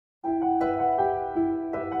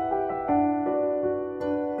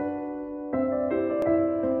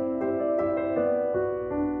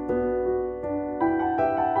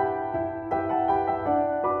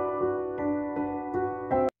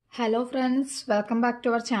Hello friends, welcome back to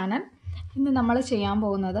our channel. ഇന്ന് നമ്മൾ ചെയ്യാൻ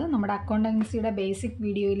പോകുന്നത് നമ്മുടെ അക്കൗണ്ടൻസിയുടെ ബേസിക്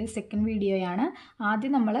വീഡിയോയിൽ സെക്കൻഡ് വീഡിയോയാണ്.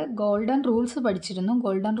 ആദ്യം നമ്മൾ ഗോൾഡൻ റൂൾസ് പഠിച്ചിരുന്നു.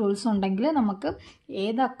 ഗോൾഡൻ റൂൾസ് ഉണ്ടെങ്കിൽ നമുക്ക്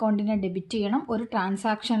ഏത് അക്കൗണ്ടിനെ ഡെബിറ്റ് ചെയ്യണം, ഒരു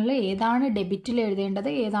ട്രാൻസാക്ഷനിൽ ഏതാണ് ഡെബിറ്റിൽ എഴുതേണ്ടത്,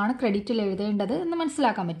 ഏതാണ് ക്രെഡിറ്റിൽ എഴുതേണ്ടത് എന്ന്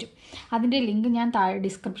മനസ്സിലാക്കാൻ പറ്റും. അതിൻ്റെ ലിങ്ക് ഞാൻ താഴെ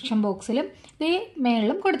ഡിസ്ക്രിപ്ഷൻ ബോക്സിലും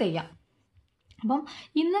മേളിലും കൊടുത്തേക്കാം. അപ്പം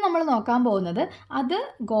ഇന്ന് നമ്മൾ നോക്കാൻ പോകുന്നത് അത്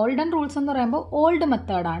ഗോൾഡൻ റൂൾസ് എന്ന് പറയുമ്പോൾ ഓൾഡ്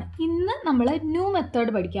മെത്തേഡാണ്. ഇന്ന് നമ്മൾ ന്യൂ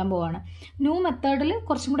മെത്തേഡ് പഠിക്കാൻ പോവാണ്. ന്യൂ മെത്തേഡിൽ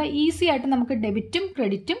കുറച്ചും കൂടെ ഈസി ആയിട്ട് നമുക്ക് ഡെബിറ്റും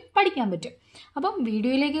ക്രെഡിറ്റും പഠിക്കാൻ പറ്റും. അപ്പം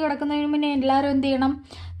വീഡിയോയിലേക്ക് കിടക്കുന്നതിന് മുന്നേ എല്ലാവരും എന്ത് ചെയ്യണം?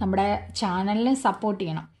 നമ്മുടെ ചാനലിനെ സപ്പോർട്ട്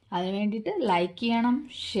ചെയ്യണം. അതിന് വേണ്ടിയിട്ട് ലൈക്ക് ചെയ്യണം,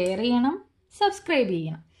 ഷെയർ ചെയ്യണം, സബ്സ്ക്രൈബ്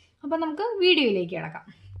ചെയ്യണം. അപ്പം നമുക്ക് വീഡിയോയിലേക്ക് കിടക്കാം.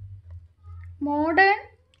 മോഡേൺ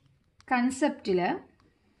കൺസെപ്റ്റിൽ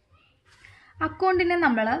അക്കൗണ്ടിനെ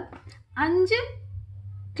നമ്മൾ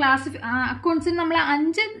അക്കൗണ്ട്സിന് നമ്മൾ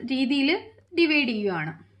 5 രീതിയിൽ ഡിവൈഡ്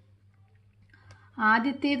ചെയ്യുകയാണ്.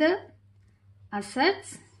 ആദ്യത്തേത്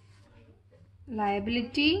assets,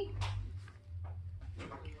 liability,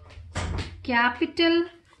 capital,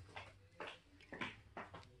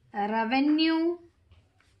 revenue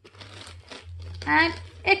and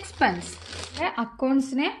expense.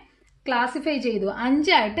 അക്കൗണ്ട്സിനെ classify ചെയ്തു,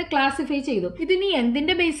 5 ആയിട്ട് ക്ലാസിഫൈ ചെയ്തു. ഇതിനി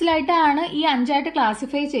എന്തിന്റെ ബേസിലായിട്ടാണ് ഈ 5 ആയിട്ട്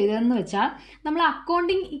ക്ലാസിഫൈ ചെയ്തതെന്ന് വെച്ചാൽ നമ്മൾ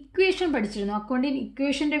അക്കൗണ്ടിങ് ഇക്വേഷൻ പഠിച്ചിരുന്നു. അക്കൗണ്ടിങ്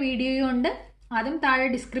ഇക്വേഷന്റെ വീഡിയോയും ഉണ്ട്. അതും താഴെ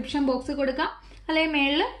ഡിസ്ക്രിപ്ഷൻ ബോക്സ് കൊടുക്കാം, അല്ലെങ്കിൽ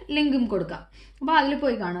മേളിൽ ലിങ്കും കൊടുക്കാം. അപ്പോൾ അതിൽ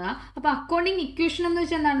പോയി കാണുക. അപ്പോൾ അക്കൗണ്ടിങ് ഇക്വേഷൻ എന്ന്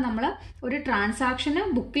വെച്ചാൽ എന്താണ്? നമ്മൾ ഒരു ട്രാൻസാക്ഷന്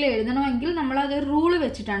ബുക്കിൽ എഴുതണമെങ്കിൽ നമ്മൾ അത് റൂള്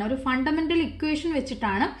വെച്ചിട്ടാണ്, ഒരു ഫണ്ടമെന്റൽ ഇക്വേഷൻ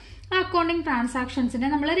വെച്ചിട്ടാണ് അക്കൗണ്ടിങ് ട്രാൻസാക്ഷൻസിനെ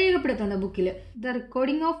നമ്മൾ രേഖപ്പെടുത്തുന്നത് ബുക്കിൽ. The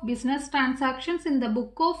recording of business transactions in the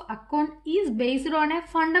book of account is based on A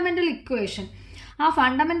fundamental equation. ആ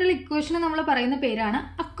ഫണ്ടമെന്റൽ ഇക്വേഷന് നമ്മൾ പറയുന്ന പേരാണ്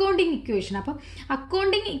അക്കൗണ്ടിങ് ഇക്വേഷൻ. അപ്പം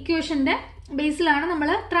അക്കൗണ്ടിങ് ഇക്വേഷന്റെ ബേസിലാണ് നമ്മൾ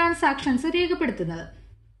ട്രാൻസാക്ഷൻസ് രേഖപ്പെടുത്തുന്നത്.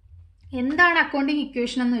 എന്താണ് അക്കൗണ്ടിങ്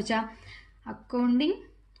ഇക്വേഷൻ എന്ന് വെച്ചാൽ, അക്കൗണ്ടിങ്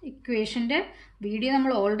ഇക്വേഷന്റെ വീഡിയോ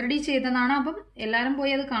നമ്മൾ ഓൾറെഡി ചെയ്തതാണ്. അപ്പം എല്ലാവരും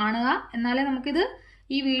പോയി അത് കാണുക, എന്നാലേ നമുക്കിത്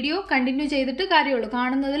ഈ വീഡിയോ കണ്ടിന്യൂ ചെയ്തിട്ട് കാര്യമുള്ളൂ,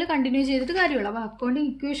 കാണുന്നതിൽ കണ്ടിന്യൂ ചെയ്തിട്ട് കാര്യമുള്ളൂ. അപ്പോൾ അക്കൗണ്ടിങ്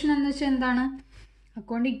ഇക്വേഷൻ എന്ന് വെച്ചാൽ എന്താണ്?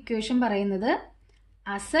 അക്കൗണ്ടിങ് ഇക്വേഷൻ പറയുന്നത്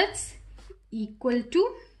അസറ്റ്സ് ഈക്വൽ ടു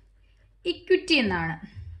ഇക്വിറ്റി എന്നാണ്.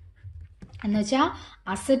 എന്ന് വെച്ചാൽ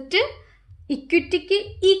അസറ്റ് ഇക്വിറ്റിക്ക്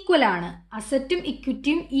ഈക്വൽ ആണ്. അസറ്റും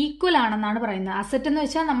ഇക്വിറ്റിയും ഈക്വൽ ആണെന്നാണ് പറയുന്നത്. അസറ്റ് എന്ന്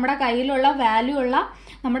വെച്ചാൽ നമ്മുടെ കയ്യിലുള്ള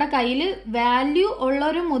നമ്മുടെ കയ്യിൽ വാല്യൂ ഉള്ള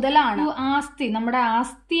ഒരു മുതലാണ്, ആസ്തി, നമ്മുടെ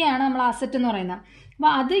ആസ്തിയാണ് നമ്മൾ അസറ്റ് എന്ന് പറയുന്നത്.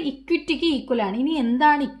 അപ്പോൾ അത് ഇക്വിറ്റിക്ക് ഈക്വൽ ആണ്. ഇനി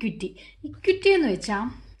എന്താണ് ഇക്വിറ്റി? ഇക്വിറ്റി എന്ന് വെച്ചാൽ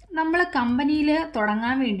നമ്മൾ കമ്പനിയിൽ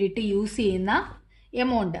തുടങ്ങാൻ വേണ്ടിയിട്ട് യൂസ് ചെയ്യുന്ന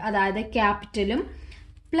എമൗണ്ട്, അതായത് ക്യാപിറ്റലും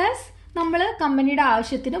പ്ലസ് നമ്മൾ കമ്പനിയുടെ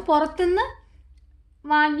ആവശ്യത്തിന് പുറത്തുനിന്ന്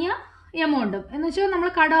വാങ്ങിയ എമൗണ്ടും. എന്ന് വെച്ചാൽ നമ്മൾ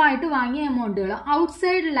കടമായിട്ട് വാങ്ങിയ എമൗണ്ടുകൾ,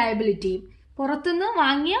 ഔട്ട്സൈഡ് ലയബിലിറ്റിയും, പുറത്തുനിന്ന്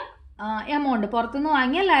വാങ്ങിയ എമൗണ്ട്,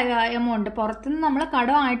 പുറത്തുനിന്ന് നമ്മൾ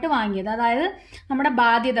കടമായിട്ട് വാങ്ങിയത്, അതായത് നമ്മുടെ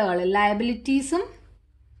ബാധ്യതകൾ, ലയബിലിറ്റീസും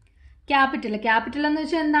ക്യാപിറ്റൽ എന്ന്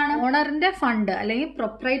വെച്ചാൽ എന്താണ്? ഓണറിന്റെ ഫണ്ട് അല്ലെങ്കിൽ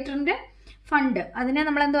പ്രൊപ്പറേറ്ററിന്റെ ഫണ്ട്. അതിനെ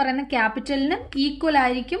നമ്മൾ എന്താ പറയുന്നത്? ക്യാപിറ്റലിന് ഈക്വൽ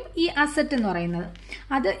ആയിരിക്കും ഈ അസറ്റ് എന്ന് പറയുന്നത്.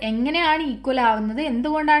 അത് എങ്ങനെയാണ് ഈക്വൽ ആവുന്നത്,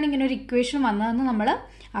 എന്തുകൊണ്ടാണ് ഇങ്ങനെ ഒരു ഇക്വേഷൻ വന്നതെന്ന് നമ്മൾ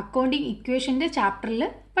അക്കൗണ്ടിങ് ഇക്വേഷന്റെ ചാപ്റ്ററിൽ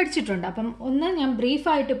പഠിച്ചിട്ടുണ്ട്. അപ്പം ഒന്ന് ഞാൻ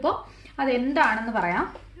ബ്രീഫായിട്ട് ഇപ്പോൾ അതെന്താണെന്ന് പറയാം.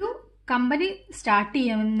 ഒരു കമ്പനി സ്റ്റാർട്ട്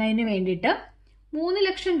ചെയ്യുന്നതിന് വേണ്ടിയിട്ട് 3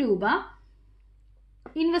 ലക്ഷം രൂപ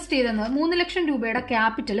ഇൻവെസ്റ്റ് ചെയ്തെന്ന്, 3 ലക്ഷം രൂപയുടെ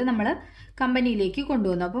ക്യാപിറ്റൽ നമ്മൾ കമ്പനിയിലേക്ക്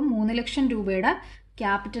കൊണ്ടുവന്നു. അപ്പം 3 ലക്ഷം രൂപയുടെ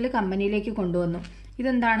ക്യാപിറ്റൽ കമ്പനിയിലേക്ക് കൊണ്ടുവന്നു.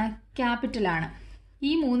 ഇതെന്താണ്? ക്യാപിറ്റലാണ്.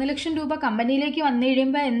 ഈ 3 ലക്ഷം രൂപ കമ്പനിയിലേക്ക് വന്നു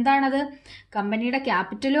കഴിയുമ്പോൾ എന്താണത്? കമ്പനിയുടെ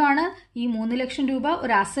ക്യാപിറ്റലും ആണ്. ഈ 3 ലക്ഷം രൂപ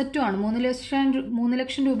ഒരു അസറ്റും ആണ്. 3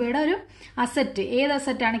 ലക്ഷം രൂപയുടെ ഒരു അസറ്റ്. ഏത്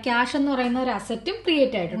അസറ്റാണ്? ക്യാഷ് എന്ന് പറയുന്ന ഒരു അസറ്റും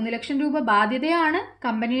ക്രിയേറ്റ് ആയിട്ട്. 3 ലക്ഷം രൂപ ബാധ്യതയാണ്,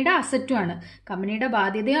 കമ്പനിയുടെ അസറ്റും ആണ്. കമ്പനിയുടെ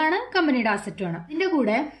ബാധ്യതയാണ്, കമ്പനിയുടെ അസറ്റും ആണ്. ഇതിന്റെ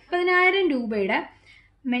കൂടെ 10,000 രൂപയുടെ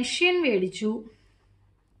മെഷീൻ മേടിച്ചു.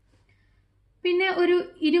 പിന്നെ ഒരു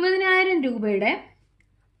 20,000 രൂപയുടെ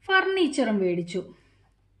ഫർണിച്ചറും മേടിച്ചു.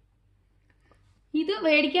 ഇത്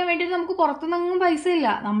മേടിക്കാൻ വേണ്ടിയിട്ട് നമുക്ക് പുറത്തുനിന്നൊന്നും പൈസ ഇല്ല.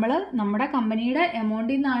 നമ്മുടെ കമ്പനിയുടെ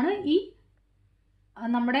എമൗണ്ടിൽ നിന്നാണ്,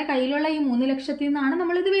 നമ്മുടെ കയ്യിലുള്ള ഈ 3 ലക്ഷത്തിൽ നിന്നാണ്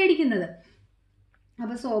നമ്മളിത് മേടിക്കുന്നത്.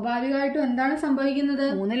 അപ്പൊ സ്വാഭാവികമായിട്ടും എന്താണ് സംഭവിക്കുന്നത്?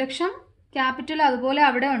 3 ലക്ഷം ക്യാപിറ്റൽ അതുപോലെ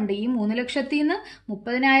അവിടെ ഉണ്ട്. ഈ 3 ലക്ഷത്തിൽ നിന്ന്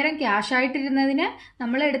 30,000 ക്യാഷ് ആയിട്ടിരുന്നതിന്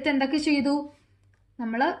നമ്മൾ എടുത്ത് എന്തൊക്കെ ചെയ്തു?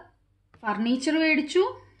 നമ്മൾ ഫർണിച്ചർ മേടിച്ചു,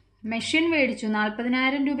 മെഷീൻ മേടിച്ചു.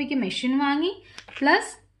 40,000 രൂപയ്ക്ക് മെഷീൻ വാങ്ങി,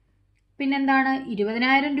 പ്ലസ് പിന്നെന്താണ്?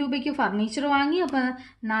 20,000 രൂപയ്ക്ക് ഫർണിച്ചർ വാങ്ങി. അപ്പം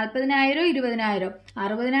 40,000 20,000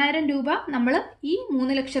 60,000 രൂപ നമ്മൾ ഈ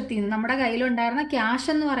 3 ലക്ഷത്തിൽ നിന്ന്, നമ്മുടെ കയ്യിലുണ്ടായിരുന്ന ക്യാഷ്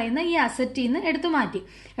എന്ന് പറയുന്ന ഈ അസറ്റിൽ നിന്ന് എടുത്തു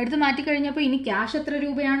മാറ്റി കഴിഞ്ഞപ്പോൾ ഇനി ക്യാഷ് എത്ര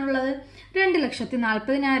രൂപയാണുള്ളത്?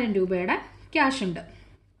 2,40,000 രൂപയുടെ ക്യാഷ് ഉണ്ട്.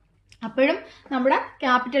 അപ്പോഴും നമ്മുടെ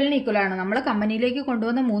ക്യാപിറ്റലിന് ഈക്വലാണ്. നമ്മൾ കമ്പനിയിലേക്ക്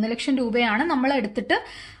കൊണ്ടുവന്ന 3 ലക്ഷം രൂപയാണ് നമ്മൾ എടുത്തിട്ട്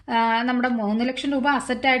നമ്മുടെ 3 ലക്ഷം രൂപ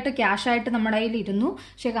അസറ്റായിട്ട് ക്യാഷായിട്ട് നമ്മുടെ കയ്യിൽ ഇരുന്നു.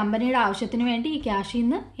 പക്ഷേ കമ്പനിയുടെ ആവശ്യത്തിന് വേണ്ടി ഈ ക്യാഷിൽ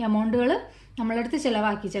നിന്ന് എമൗണ്ടുകൾ നമ്മളെടുത്ത്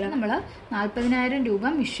ചിലവാക്കി. നമ്മൾ 40,000 രൂപ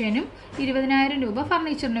മിഷ്യനും 20,000 രൂപ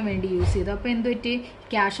ഫർണിച്ചറിനും വേണ്ടി യൂസ് ചെയ്തു. അപ്പോൾ എന്ത് പറ്റി?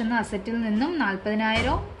 ക്യാഷ് എന്ന അസറ്റിൽ നിന്നും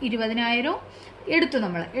 40,000 20,000 എടുത്തു.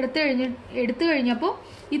 നമ്മൾ എടുത്തു കഴിഞ്ഞപ്പോൾ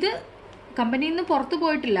ഇത് കമ്പനിയിൽ നിന്ന് പുറത്തു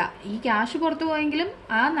പോയിട്ടില്ല. ഈ ക്യാഷ് പുറത്തു പോയെങ്കിലും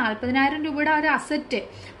ആ 40,000 രൂപയുടെ ഒരു അസറ്റ്,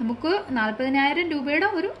 നമുക്ക് 40,000 രൂപയുടെ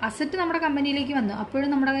ഒരു അസറ്റ് നമ്മുടെ കമ്പനിയിലേക്ക് വന്നു. അപ്പോഴും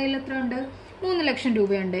നമ്മുടെ കയ്യിൽ എത്ര ഉണ്ട്? 3 ലക്ഷം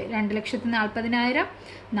രൂപയുണ്ട്. 2,40,000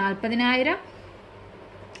 40,000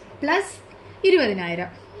 പ്ലസ് 20,000.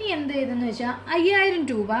 ഇനി എന്ത് ചെയ്തെന്ന് വെച്ചാൽ 5,000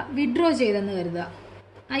 രൂപ വിഡ്രോ ചെയ്തെന്ന് കരുതുക.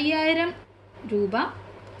 5,000 രൂപ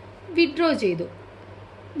വിഡ്രോ ചെയ്തു.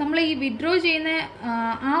 നമ്മൾ ഈ വിഡ്രോ ചെയ്യുന്ന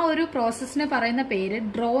ആ ഒരു പ്രോസസ്സിന് പറയുന്ന പേര്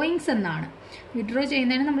ഡ്രോയിങ്സ് എന്നാണ്. വിഡ്രോ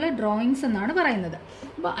ചെയ്യുന്നതിന് നമ്മൾ ഡ്രോയിങ്സ് എന്നാണ് പറയുന്നത്.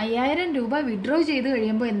 അപ്പോൾ 5,000 രൂപ വിഡ്രോ ചെയ്ത്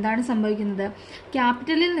കഴിയുമ്പോൾ എന്താണ് സംഭവിക്കുന്നത്?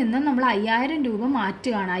 ക്യാപിറ്റലിൽ നിന്ന് നമ്മൾ 5,000 രൂപ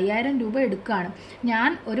മാറ്റുകയാണ്, 5,000 രൂപ എടുക്കുകയാണ്. ഞാൻ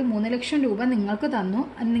ഒരു 3 ലക്ഷം രൂപ നിങ്ങൾക്ക് തന്നു,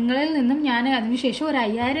 നിങ്ങളിൽ നിന്നും ഞാൻ അതിനുശേഷം ഒരു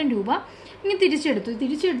 5,000 രൂപ ഇനി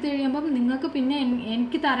തിരിച്ചെടുത്ത് കഴിയുമ്പം നിങ്ങൾക്ക് പിന്നെ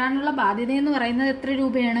എനിക്ക് തരാനുള്ള ബാധ്യത എന്ന് പറയുന്നത് എത്ര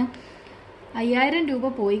രൂപയാണ്? 5,000 രൂപ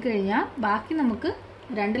പോയി കഴിഞ്ഞാൽ ബാക്കി നമുക്ക്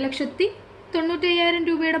 2,95,000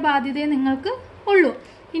 രൂപയുടെ ബാധ്യതയെ നിങ്ങൾക്ക് ഉള്ളൂ.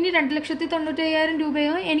 ഇനി 2,95,000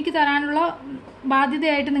 രൂപയോ എനിക്ക് തരാനുള്ള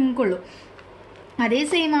ബാധ്യതയായിട്ട് നിങ്ങൾക്കുള്ളൂ. അതേ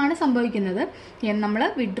സെയിം ആണ് സംഭവിക്കുന്നത്. നമ്മൾ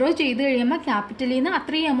വിഡ്രോ ചെയ്ത് കഴിയുമ്പോൾ ക്യാപിറ്റലിൽ നിന്ന്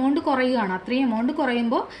അത്രയും എമൗണ്ട് കുറയുകയാണ്. അത്രയും എമൗണ്ട്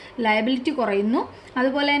കുറയുമ്പോൾ ലയബിലിറ്റി കുറയുന്നു.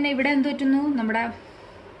 അതുപോലെ തന്നെ ഇവിടെ എന്ത് പറ്റുന്നു? നമ്മുടെ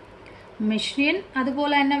മെഷീൻ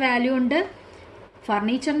അതുപോലെ തന്നെ വാല്യൂ ഉണ്ട്,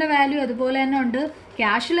 ഫർണിച്ചറിന്റെ വാല്യൂ അതുപോലെ തന്നെ ഉണ്ട്.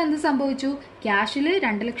 ക്യാഷിൽ എന്ത് സംഭവിച്ചു? ക്യാഷിൽ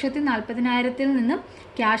 2,40,000 നിന്നും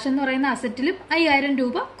ക്യാഷ് എന്ന് പറയുന്ന അസറ്റിലും 5,000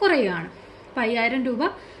 രൂപ കുറയുകയാണ്. അപ്പം 5,000 രൂപ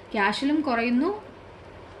ക്യാഷിലും കുറയുന്നു,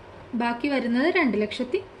 ബാക്കി വരുന്നത്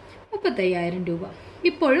 2,35,000 രൂപ.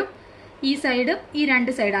 ഇപ്പോഴും ഈ സൈഡും ഈ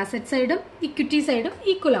രണ്ട് സൈഡ്, അസറ്റ് സൈഡും ഇക്വിറ്റി സൈഡും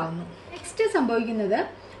ഈക്വൽ ആവുന്നു. നെക്സ്റ്റ് സംഭവിക്കുന്നത്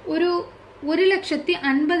ഒരു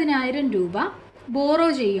 1,50,000 രൂപ ബോറോ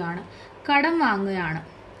ചെയ്യുകയാണ്, കടം വാങ്ങുകയാണ്.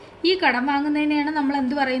 ഈ കടം വാങ്ങുന്നതിനെയാണ് നമ്മൾ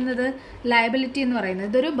എന്ത് പറയുന്നത്? ലയബിലിറ്റി എന്ന് പറയുന്നത്.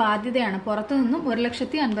 ഇതൊരു ബാധ്യതയാണ്. പുറത്തു നിന്നും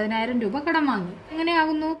 1,50,000 രൂപ കടം വാങ്ങി.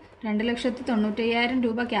 എങ്ങനെയാകുന്നു? 2,95,000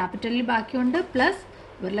 രൂപ ക്യാപിറ്റലിൽ ബാക്കിയുണ്ട്, പ്ലസ്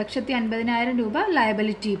 1,50,000 രൂപ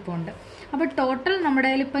ലയബിലിറ്റി ഇപ്പോൾ ഉണ്ട്. അപ്പോൾ ടോട്ടൽ നമ്മുടെ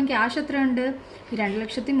കയ്യിൽ ഇപ്പം ക്യാഷ് എത്രയുണ്ട്?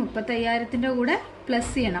 2,35,000 കൂടെ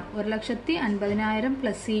പ്ലസ് ചെയ്യണം. 1,50,000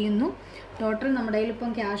 പ്ലസ് ചെയ്യുന്നു. ടോട്ടൽ നമ്മുടെ കയ്യിൽ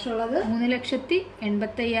ഇപ്പം ക്യാഷ് ഉള്ളത്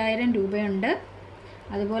 3,85,000 രൂപയുണ്ട്.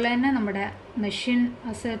 അതുപോലെ തന്നെ നമ്മുടെ മെഷീൻ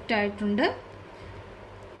അസറ്റായിട്ടുണ്ട്,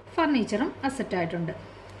 ഫർണിച്ചറും അസറ്റായിട്ടുണ്ട്.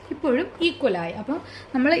 ഇപ്പോഴും ഈക്വലായി. അപ്പോൾ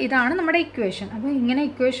ഇതാണ് നമ്മുടെ ഇക്വേഷൻ. അപ്പോൾ ഇങ്ങനെ ഈ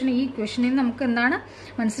ഇക്വേഷനിൽ നമുക്ക് എന്താണ്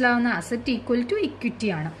മനസ്സിലാവുന്ന? അസറ്റ് ഈക്വൽ ടു ഇക്വിറ്റി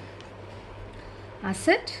ആണ്.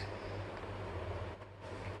 Asset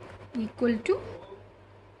equal to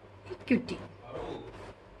equity.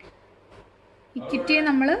 ഇക്വിറ്റിയെ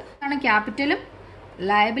നമ്മൾ ക്യാപിറ്റലും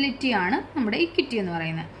ലയബിലിറ്റിയാണ് നമ്മുടെ ഇക്വിറ്റി എന്ന്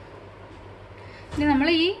പറയുന്നത്. ഇനി നമ്മൾ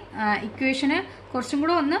ഈ ഇക്വേഷനെ കുറച്ചും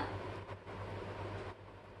കൂടെ ഒന്ന്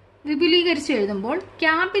വിപുലീകരിച്ച് എഴുതുമ്പോൾ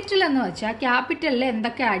ക്യാപിറ്റൽ എന്ന് വെച്ചാൽ ക്യാപിറ്റലിൽ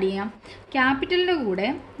എന്തൊക്കെ ആഡ് ചെയ്യാം? ക്യാപിറ്റലിൻ്റെ കൂടെ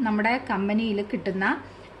നമ്മുടെ കമ്പനിയിൽ കിട്ടുന്ന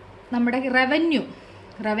നമ്മുടെ റവന്യൂ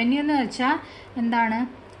എന്ന് വെച്ചാൽ എന്താണ്?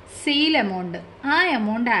 Sale amount. ആ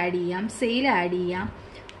എമൗണ്ട് ആഡ് ചെയ്യാം, സെയിൽ ആഡ് ചെയ്യാം.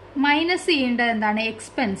 മൈനസ് ചെയ്യേണ്ടത് എന്താണ്?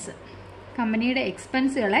 എക്സ്പെൻസ്. കമ്പനിയുടെ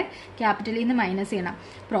എക്സ്പെൻസുകളെ ക്യാപിറ്റലിൽ നിന്ന് മൈനസ് ചെയ്യണം.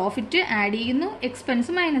 പ്രോഫിറ്റ് ആഡ് ചെയ്യുന്നു,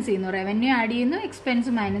 എക്സ്പെൻസ് മൈനസ് ചെയ്യുന്നു. റവന്യൂ ആഡ് ചെയ്യുന്നു,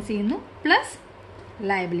 എക്സ്പെൻസ് മൈനസ് ചെയ്യുന്നു, പ്ലസ്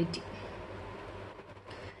ലയബിലിറ്റി.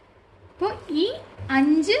 അപ്പോൾ ഈ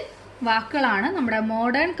 5 വാക്കുകളാണ് നമ്മുടെ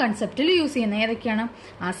മോഡേൺ കൺസെപ്റ്റിൽ യൂസ് ചെയ്യുന്നത്. ഏതൊക്കെയാണ്?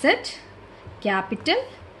 Asset, capital,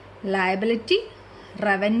 liability,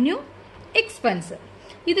 revenue, expense.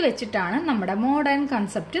 ഇത് വെച്ചിട്ടാണ് നമ്മുടെ മോഡേൺ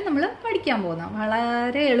കൺസെപ്റ്റ് നമ്മൾ പഠിക്കാൻ പോകുന്നത്.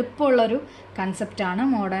 വളരെ എളുപ്പമുള്ളൊരു കൺസെപ്റ്റാണ്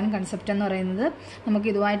മോഡേൺ കൺസെപ്റ്റ് എന്ന് പറയുന്നത്. നമുക്ക്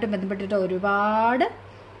ഇതുമായിട്ട് ബന്ധപ്പെട്ടിട്ട് ഒരുപാട്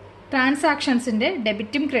ട്രാൻസാക്ഷൻസിൻ്റെ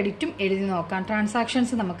ഡെബിറ്റും ക്രെഡിറ്റും എഴുതി നോക്കാം.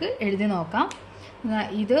 ട്രാൻസാക്ഷൻസ് നമുക്ക് എഴുതി നോക്കാം.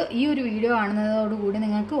 ഈ ഒരു വീഡിയോ കാണുന്നതോടുകൂടി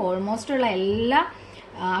നിങ്ങൾക്ക് ഓൾമോസ്റ്റ് ഉള്ള എല്ലാ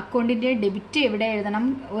അക്കൗണ്ടിൻ്റെ ഡെബിറ്റ് എവിടെ എഴുതണം,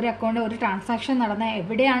 ഒരു അക്കൗണ്ട് ഒരു ട്രാൻസാക്ഷൻ നടന്നാൽ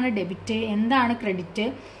എവിടെയാണ് ഡെബിറ്റ്, എന്താണ് ക്രെഡിറ്റ്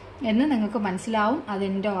എന്ന് നിങ്ങൾക്ക് മനസ്സിലാവും.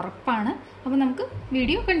 അതെൻ്റെ ഉറപ്പാണ്. അപ്പോൾ നമുക്ക്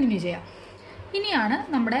വീഡിയോ കണ്ടിന്യൂ ചെയ്യാം. ഇനിയാണ്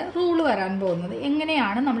നമ്മുടെ റൂള് വരാൻ പോകുന്നത്.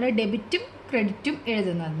 എങ്ങനെയാണ് നമ്മൾ ഡെബിറ്റും ക്രെഡിറ്റും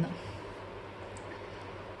എഴുതുന്നതെന്ന്.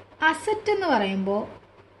 അസറ്റ് എന്ന് പറയുമ്പോൾ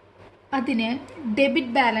അതിന്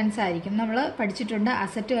ഡെബിറ്റ് ബാലൻസ് ആയിരിക്കും. നമ്മൾ പഠിച്ചിട്ടുണ്ട്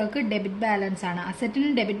അസറ്റുകൾക്ക് ഡെബിറ്റ് ബാലൻസ് ആണ്. അസറ്റിന്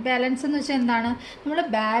ഡെബിറ്റ് ബാലൻസ് എന്ന് വെച്ചാൽ എന്താണ്? നമ്മൾ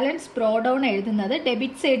ബാലൻസ് പ്രോ ഡൗൺ എഴുതുന്നത്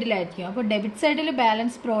ഡെബിറ്റ് സൈഡിലായിരിക്കും. അപ്പോൾ ഡെബിറ്റ് സൈഡിൽ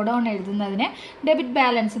ബാലൻസ് പ്രോ ഡൗൺ എഴുതുന്നതിന് ഡെബിറ്റ്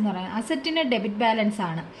ബാലൻസ് എന്ന് പറയുന്നത്. അസറ്റിന് ഡെബിറ്റ് ബാലൻസ്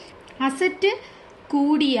ആണ്. അസറ്റ്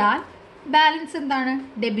കൂടിയാൽ ബാലൻസ് എന്താണ്?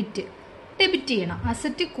 ഡെബിറ്റ്. ഡെബിറ്റ് ചെയ്യണം.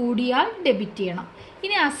 അസറ്റ് കൂടിയാൽ ഡെബിറ്റ് ചെയ്യണം.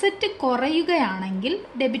 ഇനി അസറ്റ് കുറയുകയാണെങ്കിൽ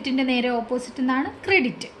ഡെബിറ്റിന്റെ നേരെ ഓപ്പോസിറ്റ് എന്താണ്?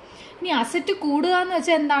 ക്രെഡിറ്റ്. ഇനി അസറ്റ് കൂടുക എന്ന്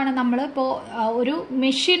വെച്ചാൽ എന്താണ്? നമ്മളിപ്പോൾ ഒരു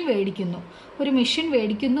മെഷീൻ മേടിക്കുന്നു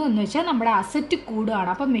എന്ന് വെച്ചാൽ നമ്മുടെ അസറ്റ് കൂടുകയാണ്.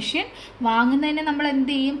 അപ്പം മെഷീൻ വാങ്ങുന്നതിന് നമ്മൾ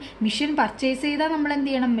എന്ത് ചെയ്യും? മെഷീൻ പർച്ചേസ് ചെയ്താൽ നമ്മൾ എന്ത്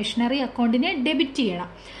ചെയ്യണം? മെഷീനറി അക്കൗണ്ടിനെ ഡെബിറ്റ് ചെയ്യണം.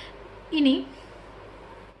 ഇനി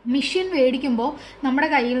മെഷീൻ മേടിക്കുമ്പോൾ നമ്മുടെ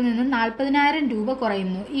കയ്യിൽ നിന്ന് 40,000 രൂപ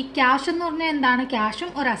കുറയുന്നു. ഈ ക്യാഷ് എന്ന് പറഞ്ഞാൽ എന്താണ്? ക്യാഷും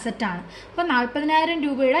ഒരു അസറ്റാണ്. അപ്പോൾ 40,000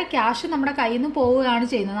 രൂപയുടെ ക്യാഷ് നമ്മുടെ കയ്യിൽ നിന്ന് പോവുകയാണ്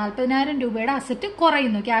ചെയ്യുന്നത്. 40,000 രൂപയുടെ അസറ്റ്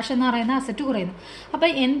കുറയുന്നു. ക്യാഷ് എന്ന് പറയുന്ന അസറ്റ് കുറയുന്നു. അപ്പോൾ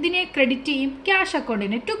എന്തിനെ ക്രെഡിറ്റ് ചെയ്യും? ക്യാഷ്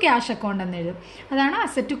അക്കൗണ്ടിനെ ടു ക്യാഷ് അക്കൗണ്ട് എന്ന് എഴുതും. അതാണ്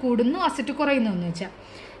അസറ്റ് കൂടുന്നു, അസറ്റ് കുറയുന്നു എന്ന് വെച്ചാൽ.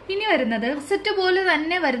 ഇനി വരുന്നത് അസറ്റ് പോലെ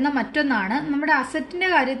തന്നെ വരുന്ന മറ്റൊന്നാണ്. നമ്മുടെ അസറ്റിന്റെ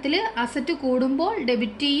കാര്യത്തിൽ അസറ്റ് കൂടുമ്പോൾ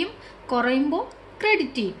ഡെബിറ്റ് ചെയ്യും, കുറയുമ്പോൾ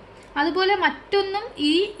ക്രെഡിറ്റ് ചെയ്യും. അതുപോലെ മറ്റൊന്നും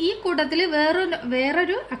ഈ കൂട്ടത്തിൽ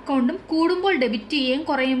വേറൊരു അക്കൗണ്ടും കൂടുമ്പോൾ ഡെബിറ്റ് ചെയ്യുകയും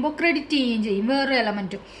കുറയുമ്പോൾ ക്രെഡിറ്റ് ചെയ്യുകയും ചെയ്യും. വേറൊരു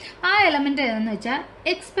എലമെന്റും. ആ എലമെന്റ് ഏതെന്ന് വെച്ചാൽ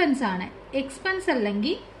എക്സ്പെൻസ് ആണ്. എക്സ്പെൻസ്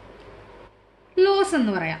അല്ലെങ്കിൽ ലോസ്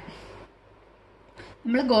എന്ന് പറയാം.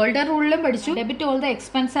 നമ്മൾ ഗോൾഡൻ റൂളിലും പഠിച്ചു. Debit all the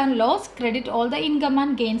expense and loss, credit all the income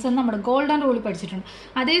and gains എന്ന് നമ്മുടെ ഗോൾഡൻ റൂളിൽ പഠിച്ചിട്ടുണ്ട്.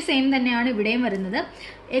 അതേ സെയിം തന്നെയാണ് ഇവിടെയും വരുന്നത്.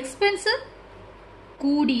 എക്സ്പെൻസ്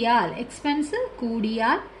കൂടിയാൽ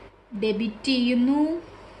ഡെബിറ്റ് ചെയ്യുന്നു.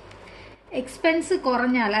 എക്സ്പെൻസ്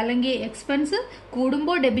കുറഞ്ഞാൽ അല്ലെങ്കിൽ എക്സ്പെൻസ്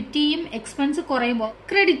കൂടുമ്പോൾ ഡെബിറ്റ് ചെയ്യും, എക്സ്പെൻസ് കുറയുമ്പോൾ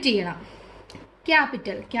ക്രെഡിറ്റ് ചെയ്യണം.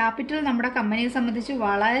 ക്യാപിറ്റൽ നമ്മുടെ കമ്പനിയെ സംബന്ധിച്ച്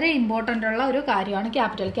വളരെ ഇമ്പോർട്ടൻ്റ് ഉള്ള ഒരു കാര്യമാണ്.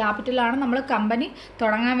 ക്യാപിറ്റലാണ് നമ്മൾ കമ്പനി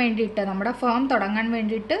തുടങ്ങാൻ വേണ്ടിയിട്ട്, നമ്മുടെ ഫേം തുടങ്ങാൻ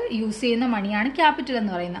വേണ്ടിയിട്ട് യൂസ് ചെയ്യുന്ന മണിയാണ് ക്യാപിറ്റൽ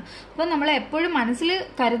എന്ന് പറയുന്നത്. അപ്പോൾ നമ്മൾ എപ്പോഴും മനസ്സിൽ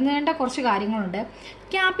കരുതേണ്ട കുറച്ച് കാര്യങ്ങളുണ്ട്.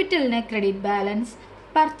 ക്യാപിറ്റലിന് credit balance,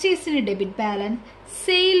 പർച്ചേസിന് debit balance,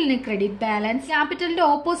 സെയിലിന് credit balance. ക്യാപിറ്റലിന്റെ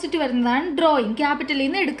opposite വരുന്നതാണ് ഡ്രോയിങ്. ക്യാപിറ്റലിൽ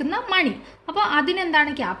നിന്ന് എടുക്കുന്ന മണി. അപ്പോൾ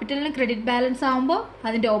അതിനെന്താണ്? ക്യാപിറ്റലിന് ക്രെഡിറ്റ് ബാലൻസ് ആകുമ്പോൾ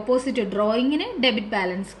അതിന്റെ ഓപ്പോസിറ്റ് ഡ്രോയിങ്ങിന് ഡെബിറ്റ്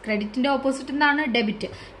ബാലൻസ്. ക്രെഡിറ്റിന്റെ ഓപ്പോസിറ്റ് എന്താണ്? ഡെബിറ്റ്.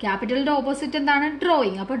 ക്യാപിറ്റലിന്റെ ഓപ്പോസിറ്റ് എന്താണ്?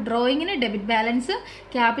 ഡ്രോയിങ്. അപ്പോൾ ഡ്രോയിങ്ങിന് ഡെബിറ്റ് ബാലൻസ്,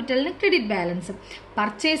 ക്യാപിറ്റലിന് ക്രെഡിറ്റ് ബാലൻസും.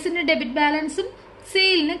 പർച്ചേസിന് ഡെബിറ്റ് ബാലൻസും,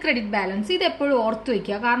 സെയിലിന് ക്രെഡിറ്റ് ബാലൻസ്. ഇത് എപ്പോഴും ഓർത്ത്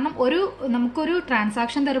വയ്ക്കുക. കാരണം നമുക്കൊരു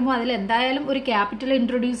ട്രാൻസാക്ഷൻ തരുമ്പോൾ അതിൽ എന്തായാലും ഒരു ക്യാപിറ്റൽ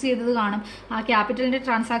ഇൻട്രൊഡ്യൂസ് ചെയ്തത് കാണും. ആ ക്യാപിറ്റലിന്റെ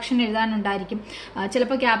ട്രാൻസാക്ഷൻ എഴുതാനുണ്ടായിരിക്കും.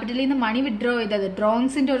 ചിലപ്പോൾ ക്യാപിറ്റലിൽ നിന്ന് മണി വിഡ്രോ ചെയ്തത്,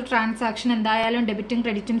 ഡ്രോയിങ്സിന്റെ ഒരു ട്രാൻസാക്ഷൻ എന്തായാലും ഡെബിറ്റും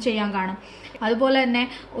ക്രെഡിറ്റും ചെയ്യാൻ കാണും. അതുപോലെ തന്നെ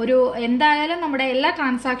എന്തായാലും നമ്മുടെ എല്ലാ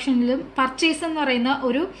ട്രാൻസാക്ഷനിലും പർച്ചേസ് എന്ന് പറയുന്ന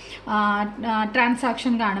ഒരു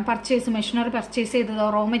ട്രാൻസാക്ഷൻ കാണും. പർച്ചേസ്, മെഷീനറി പർച്ചേസ് ചെയ്തതോ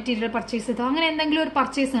റോ മെറ്റീരിയൽ പർച്ചേസ് ചെയ്തതോ അങ്ങനെ എന്തെങ്കിലും ഒരു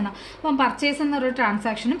പർച്ചേസ് കാണാം. അപ്പം പർച്ചേസ് എന്നൊരു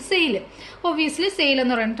ട്രാൻസാക്ഷനും സെയിൽ, ഒബ്വിയസ്ലി സെയിൽ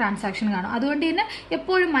എന്ന് പറയുന്ന ട്രാൻസാക്ഷൻ കാണും. അതുകൊണ്ട് തന്നെ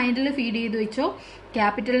എപ്പോഴും മൈൻഡിൽ ഫീഡ് ചെയ്ത് വെച്ചോ.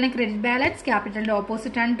 ക്യാപിറ്റലിന് ക്രെഡിറ്റ് ബാലൻസ്, ക്യാപിറ്റലിന്റെ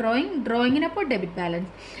ഓപ്പോസിറ്റ് ആണ് ഡ്രോയിങ്ങിനപ്പോൾ ഡെബിറ്റ്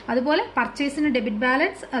ബാലൻസ്. അതുപോലെ പർച്ചേസിന് ഡെബിറ്റ്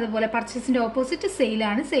ബാലൻസ്, അതുപോലെ പർച്ചേസിന്റെ ഓപ്പോസിറ്റ്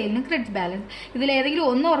സെയിലാണ്, സെയിലിന് ക്രെഡിറ്റ് ബാലൻസ്. ഇതിൽ ഏതെങ്കിലും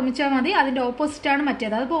ഒന്ന് ഓർമ്മിച്ചാൽ മതി. അതിന്റെ ഓപ്പോസിറ്റ് ആണ്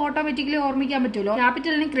മറ്റേത്. അതിപ്പോൾ ഓട്ടോമാറ്റിക്കലി ഓർമ്മിക്കാൻ പറ്റുമല്ലോ.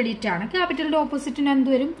 ക്യാപിറ്റലിന് ക്രെഡിറ്റ് ആണ്, ക്യാപിറ്റലിന്റെ ഓപ്പോസിറ്റിന് എന്ത്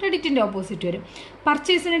വരും? ക്രെഡിറ്റിന്റെ ഓപ്പോസിറ്റ് വരും.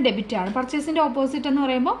 പർച്ചേസിന് ഡെബിറ്റ് ആണ്, പർച്ചേസിന്റെ ഓപ്പോസിറ്റ് എന്ന്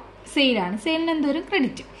പറയുമ്പോൾ സെയിലാണ്, സെയിലിന് എന്ത് വരും?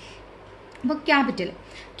 ക്രെഡിറ്റ്. അപ്പോൾ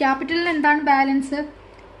ക്യാപിറ്റലിന് എന്താണ് ബാലൻസ്?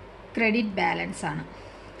 ക്രെഡിറ്റ് ബാലൻസ് ആണ്.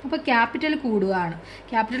 അപ്പോൾ ക്യാപിറ്റൽ കൂടുകയാണ്.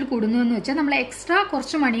 ക്യാപിറ്റൽ കൂടുന്നു എന്ന് വെച്ചാൽ നമ്മൾ എക്സ്ട്രാ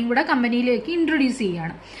കുറച്ച് മണിയും കൂടെ കമ്പനിയിലേക്ക് ഇൻട്രൊഡ്യൂസ്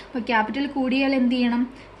ചെയ്യുകയാണ്. അപ്പോൾ ക്യാപിറ്റൽ കൂടിയാൽ എന്ത് ചെയ്യണം?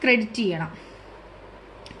 ക്രെഡിറ്റ് ചെയ്യണം.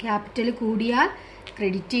 ക്യാപിറ്റൽ കൂടിയാൽ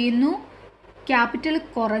ക്രെഡിറ്റ് ചെയ്യുന്നു. ക്യാപിറ്റൽ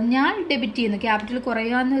കുറഞ്ഞാൽ ഡെബിറ്റ് ചെയ്യുന്നു. ക്യാപിറ്റൽ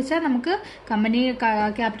കുറയുക എന്ന് വെച്ചാൽ നമുക്ക്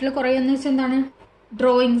ക്യാപിറ്റൽ കുറയുക എന്ന് വെച്ചാൽ എന്താണ്?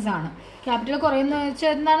 ഡ്രോയിങ്സ് ആണ്. ക്യാപിറ്റൽ കുറയുന്ന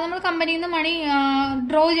വെച്ചാൽ എന്താണ്? നമ്മൾ കമ്പനിയിൽ നിന്ന് മണി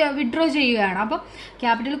വിഡ്രോ ചെയ്യുകയാണ്. അപ്പം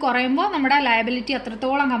ക്യാപിറ്റൽ കുറയുമ്പോൾ നമ്മുടെ ലയബിലിറ്റി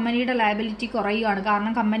അത്രത്തോളം, കമ്പനിയുടെ ലയബിലിറ്റി കുറയുകയാണ്.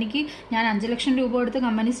 കാരണം കമ്പനിക്ക് ഞാൻ 5 ലക്ഷം രൂപ എടുത്ത്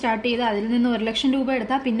കമ്പനി സ്റ്റാർട്ട് ചെയ്ത് അതിൽ നിന്ന് 1 ലക്ഷം രൂപ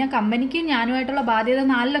എടുത്താൽ പിന്നെ കമ്പനിക്ക് ഞാനുമായിട്ടുള്ള ബാധ്യത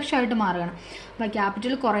 4 ലക്ഷമായിട്ട് മാറുകയാണ്. അപ്പം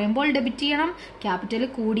ക്യാപിറ്റൽ കുറയുമ്പോൾ ഡെബിറ്റ് ചെയ്യണം, ക്യാപിറ്റൽ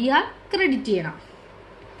കൂടിയാൽ ക്രെഡിറ്റ് ചെയ്യണം.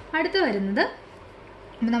 അടുത്ത് വരുന്നത്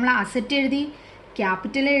നമ്മൾ അസറ്റ് എഴുതി,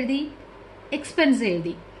 ക്യാപിറ്റൽ എഴുതി, എക്സ്പെൻസ്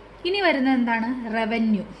എഴുതി. ഇനി വരുന്നത് എന്താണ്?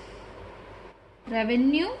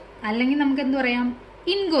 റവന്യൂ അല്ലെങ്കിൽ നമുക്ക് എന്ത് പറയാം?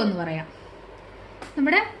 ഇൻകം എന്ന് പറയാം.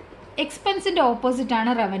 നമ്മുടെ എക്സ്പെൻസിന്റെ ഓപ്പോസിറ്റ്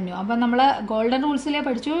ആണ് റവന്യൂ. അപ്പം നമ്മൾ ഗോൾഡൻ റൂൾസിലെ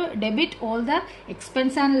പഠിച്ചു. Debit all the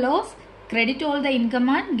expense and loss, credit all the income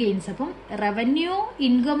and gains. അപ്പം റവന്യൂ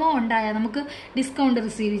ഇൻകമോ ഉണ്ടായാൽ നമുക്ക് ഡിസ്കൗണ്ട്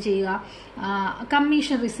റിസീവ് ചെയ്യുക,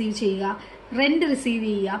 കമ്മീഷൻ റിസീവ് ചെയ്യുക, റെന്റ് റിസീവ്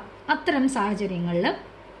ചെയ്യുക. അത്തരം സാഹചര്യങ്ങളിൽ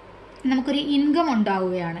നമുക്കൊരു ഇൻകം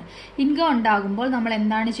ഉണ്ടാവുകയാണ്. ഇൻകം ഉണ്ടാകുമ്പോൾ നമ്മൾ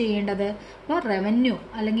എന്താണ് ചെയ്യേണ്ടത്? അപ്പോൾ റവന്യൂ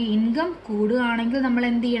അല്ലെങ്കിൽ ഇൻകം കൂടുകയാണെങ്കിൽ നമ്മൾ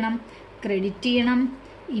എന്ത് ചെയ്യണം? ക്രെഡിറ്റ് ചെയ്യണം.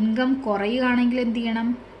 ഇൻകം കുറയുകയാണെങ്കിൽ എന്ത് ചെയ്യണം?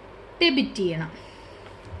 ഡെബിറ്റ് ചെയ്യണം.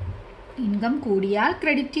 ഇൻകം കൂടിയാൽ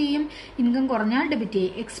ക്രെഡിറ്റ് ചെയ്യും, ഇൻകം കുറഞ്ഞാൽ ഡെബിറ്റ്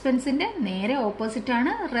ചെയ്യും. എക്സ്പെൻസിന്റെ നേരെ ഓപ്പോസിറ്റ്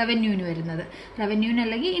ആണ് റവന്യൂവിന് വരുന്നത്. റവന്യൂവിന്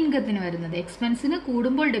അല്ലെങ്കിൽ ഇൻകത്തിന് വരുന്നത്. എക്സ്പെൻസിന്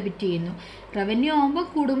കൂടുമ്പോൾ ഡെബിറ്റ് ചെയ്യുന്നു, റവന്യൂ ആകുമ്പോൾ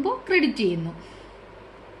കൂടുമ്പോൾ ക്രെഡിറ്റ് ചെയ്യുന്നു.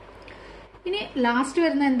 ഇനി ലാസ്റ്റ്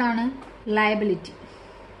വരുന്ന എന്താണ്? ലയബിലിറ്റി.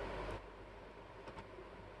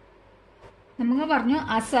 നമുക്ക് പറഞ്ഞു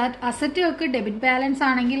അസറ്റുകൾക്ക് ഡെബിറ്റ് ബാലൻസ്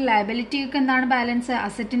ആണെങ്കിൽ ലയബിലിറ്റിക്ക് എന്താണ് ബാലൻസ്?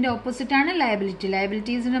 അസറ്റിന്റെ ഓപ്പോസിറ്റ് ആണ് ലയബിലിറ്റി.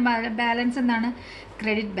 ലയബിലിറ്റീസിന്റെ ബാലൻസ് എന്താണ്?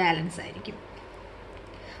 ക്രെഡിറ്റ് ബാലൻസ് ആയിരിക്കും.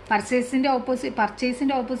 പർച്ചേസിന്റെ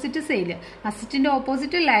opposite sale, അസറ്റിന്റെ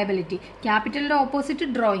opposite liability, ക്യാപിറ്റലിന്റെ opposite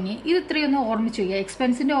drawing. ഇത് ഇത്രയൊന്ന് ഓർമ്മിച്ചു വയ്ക്കുക.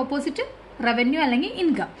 എക്സ്പെൻസിന്റെ ഓപ്പോസിറ്റ് റവന്യൂ അല്ലെങ്കിൽ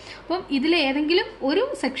ഇൻകം. അപ്പം ഇതിൽ ഏതെങ്കിലും ഒരു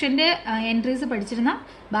സെക്ഷന്റെ എൻട്രീസ് പഠിച്ചിരുന്നാൽ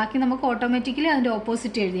ബാക്കി നമുക്ക് ഓട്ടോമാറ്റിക്കലി അതിന്റെ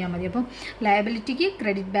ഓപ്പോസിറ്റ് എഴുതിയാൽ മതി. അപ്പം ലയബിലിറ്റിക്ക്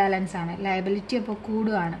ക്രെഡിറ്റ് ബാലൻസ് ആണ്. ലയബിലിറ്റി അപ്പോൾ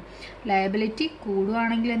കൂടുകയാണ്. ലയബിലിറ്റി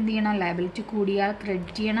കൂടുകയാണെങ്കിൽ എന്ത് ചെയ്യണം? ലയബിലിറ്റി കൂടിയാൽ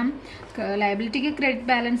ക്രെഡിറ്റ് ചെയ്യണം. ലയബിലിറ്റിക്ക് ക്രെഡിറ്റ്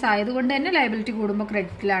ബാലൻസ് ആയതുകൊണ്ട് തന്നെ ലയബിലിറ്റി കൂടുമ്പോൾ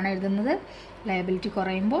ക്രെഡിറ്റിലാണ് എഴുതുന്നത്, ലയബിലിറ്റി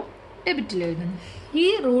കുറയുമ്പോൾ ഡെബിറ്റിൽ എഴുതുന്നു. ഈ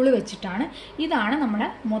റൂള് വെച്ചിട്ടാണ്, ഇതാണ് നമ്മുടെ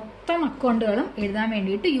മൊത്തം അക്കൗണ്ടുകളും എഴുതാൻ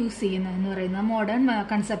വേണ്ടിയിട്ട് യൂസ് ചെയ്യുന്നത് എന്ന് പറയുന്നത്, മോഡേൺ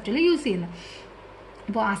കൺസെപ്റ്റിൽ യൂസ് ചെയ്യുന്നത്.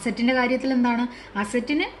 അപ്പോൾ അസറ്റിന്റെ കാര്യത്തിൽ എന്താണ്?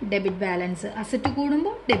 അസറ്റിന് ഡെബിറ്റ് ബാലൻസ്, അസറ്റ്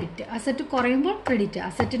കൂടുമ്പോൾ ഡെബിറ്റ്, അസറ്റ് കുറയുമ്പോൾ ക്രെഡിറ്റ്.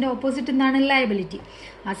 അസറ്റിന്റെ ഓപ്പോസിറ്റ് എന്താണ്? ലയബിലിറ്റി.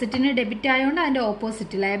 അസറ്റിന് ഡെബിറ്റ് ആയതുകൊണ്ട് അതിന്റെ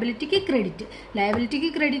ഓപ്പോസിറ്റ് ലയബിലിറ്റിക്ക് ക്രെഡിറ്റ്.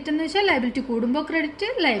 ലയബിലിറ്റിക്ക് ക്രെഡിറ്റ് എന്ന് വെച്ചാൽ ലയബിലിറ്റി കൂടുമ്പോൾ ക്രെഡിറ്റ്,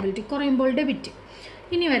 ലയബിലിറ്റി കുറയുമ്പോൾ ഡെബിറ്റ്.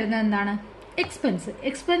 ഇനി വരുന്നത് എന്താണ്? എക്സ്പെൻസ്.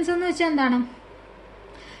 എക്സ്പെൻസ് എന്ന് വെച്ചാൽ എന്താണ്?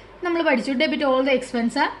 നമ്മൾ പഠിച്ചു debit all the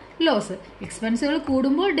expense R loss. എക്സ്പെൻസുകൾ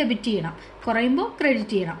കൂടുമ്പോൾ ഡെബിറ്റ് ചെയ്യണം, കുറയുമ്പോൾ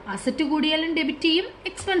ക്രെഡിറ്റ് ചെയ്യണം. അസറ്റ് കൂടിയാലും ഡെബിറ്റ് ചെയ്യും,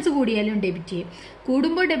 എക്സ്പെൻസ് കൂടിയാലും ഡെബിറ്റ് ചെയ്യും.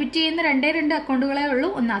 കൂടുമ്പോൾ ഡെബിറ്റ് ചെയ്യുന്ന രണ്ട് അക്കൗണ്ടുകളേ ഉള്ളൂ.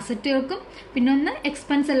 ഒന്ന് അസറ്റുകൾക്കും പിന്നെ ഒന്ന്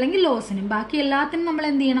എക്സ്പെൻസ് അല്ലെങ്കിൽ ലോസിനും. ബാക്കി എല്ലാത്തിനും നമ്മൾ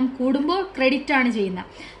എന്ത് ചെയ്യണം? കൂടുമ്പോൾ ക്രെഡിറ്റ് ആണ് ചെയ്യുന്നത്.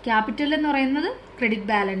 ക്യാപിറ്റൽ എന്ന് പറയുന്നത് ക്രെഡിറ്റ്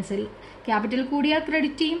ബാലൻസിൽ, ക്യാപിറ്റൽ കൂടിയാൽ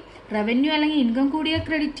ക്രെഡിറ്റ് ചെയ്യും, റവന്യൂ അല്ലെങ്കിൽ ഇൻകം കൂടിയാൽ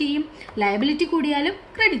ക്രെഡിറ്റ് ചെയ്യും, ലയബിലിറ്റി കൂടിയാലും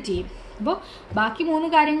ക്രെഡിറ്റ് ചെയ്യും. അപ്പോൾ ബാക്കി 3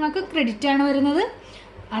 കാര്യങ്ങൾക്ക് ക്രെഡിറ്റ് ആണ് വരുന്നത്.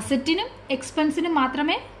 അസറ്റിനും എക്സ്പെൻസിനും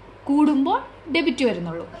മാത്രമേ കൂടുമ്പോൾ ഡെബിറ്റ്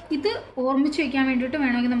വരുന്നുള്ളൂ. ഇത് ഓർമ്മിച്ച് വയ്ക്കാൻ വേണ്ടിയിട്ട്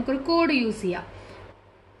വേണമെങ്കിൽ നമുക്കൊരു കോഡ് യൂസ് ചെയ്യാം.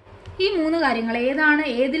 ഈ 3 കാര്യങ്ങൾ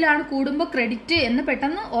ഏതിലാണ് കൂടുമ്പോൾ ക്രെഡിറ്റ് എന്ന്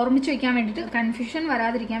പെട്ടെന്ന് ഓർമ്മിച്ച് വയ്ക്കാൻ വേണ്ടിയിട്ട്, കൺഫ്യൂഷൻ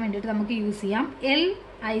വരാതിരിക്കാൻ വേണ്ടിയിട്ട് നമുക്ക് യൂസ് ചെയ്യാം.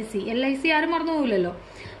 LIC ആരും മറന്നു പോകില്ലല്ലോ.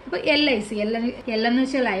 അപ്പോൾ LIC, L എന്ന്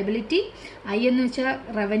വെച്ചാൽ ലയബിലിറ്റി, I എന്ന് വെച്ചാൽ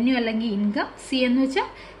റവന്യൂ അല്ലെങ്കിൽ ഇൻകം, C എന്ന് വെച്ചാൽ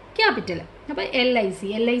ക്യാപിറ്റൽ. അപ്പോൾ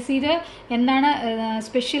LICയിൽ എന്താണ്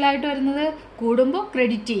സ്പെഷ്യലായിട്ട് വരുന്നത്? കൂടുമ്പോൾ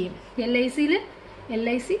ക്രെഡിറ്റ് ചെയ്യും.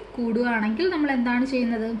 LIC കൂടുകയാണെങ്കിൽ നമ്മൾ എന്താണ്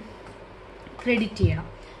ചെയ്യുന്നത്? ക്രെഡിറ്റ് ചെയ്യണം.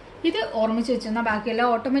 ഇത് ഓർമ്മിച്ച് വെച്ചെന്നാൽ ബാക്കിയെല്ലാം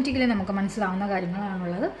ഓട്ടോമാറ്റിക്കലി നമുക്ക് മനസ്സിലാവുന്ന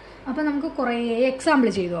കാര്യങ്ങളാണുള്ളത്. അപ്പോൾ നമുക്ക് കുറേ എക്സാമ്പിൾ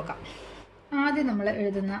ചെയ്തു നോക്കാം. ആദ്യം നമ്മൾ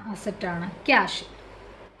എഴുതുന്ന അസറ്റാണ് ക്യാഷ്.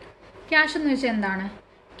 ക്യാഷ് എന്ന് വെച്ചാൽ എന്താണ്?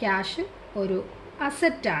 ക്യാഷ് ഒരു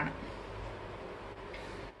അസറ്റാണ്.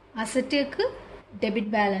 അസറ്റേക്ക്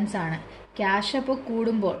ഡെബിറ്റ് ബാലൻസ് ആണ്. ക്യാഷ് അപ്പോൾ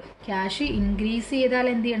കൂടുമ്പോൾ, ക്യാഷ് ഇൻക്രീസ് ചെയ്താൽ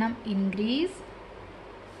എന്ത് ചെയ്യണം? Increase,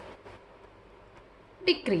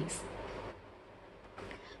 decrease.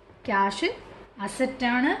 Cash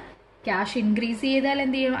അസറ്റാണ്. Cash increase ചെയ്താൽ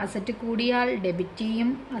എന്ത് ചെയ്യും? അസറ്റ് കൂടിയാൽ ഡെബിറ്റ് ചെയ്യും,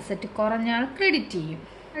 അസറ്റ് കുറഞ്ഞാൽ ക്രെഡിറ്റ് ചെയ്യും.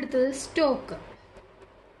 അടുത്തത് സ്റ്റോക്ക്.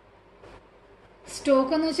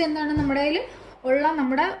 സ്റ്റോക്ക് എന്ന് വെച്ചാൽ എന്താണ്? നമ്മുടെ കയ്യിൽ ഉള്ള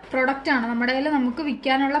നമ്മുടെ പ്രൊഡക്റ്റാണ്. നമ്മുടെ കയ്യിൽ നമുക്ക്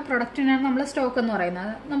വിൽക്കാനുള്ള പ്രൊഡക്റ്റിനാണ് നമ്മൾ സ്റ്റോക്ക് എന്ന്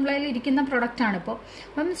പറയുന്നത്. നമ്മുടെ കയ്യിൽ ഇരിക്കുന്ന പ്രൊഡക്റ്റാണ് ഇപ്പോൾ.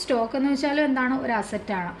 അപ്പം സ്റ്റോക്ക് എന്ന് വെച്ചാൽ എന്താണ്? ഒരു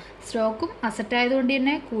അസറ്റാണ്. സ്റ്റോക്കും അസറ്റ് ആയതുകൊണ്ട്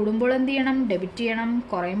തന്നെ കൂടുമ്പോൾ എന്ത് ചെയ്യണം? ഡെബിറ്റ് ചെയ്യണം,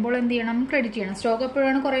 കുറയുമ്പോൾ എന്ത് ചെയ്യണം? ക്രെഡിറ്റ് ചെയ്യണം. സ്റ്റോക്ക്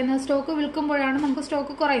എപ്പോഴാണ് കുറയുന്നത്? സ്റ്റോക്ക് വിൽക്കുമ്പോഴാണ് നമുക്ക്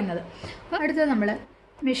സ്റ്റോക്ക് കുറയുന്നത്. അപ്പോൾ അടുത്തത് നമ്മൾ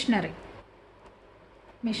മെഷീനറി.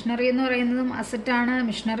 മെഷീനറി എന്ന് പറയുന്നതും അസറ്റാണ്.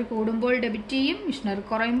 മെഷീനറി കൂടുമ്പോൾ ഡെബിറ്റ് ചെയ്യും, മെഷീനറി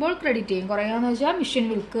കുറയുമ്പോൾ ക്രെഡിറ്റ് ചെയ്യും. കുറയുക എന്ന് വെച്ചാൽ മെഷീൻ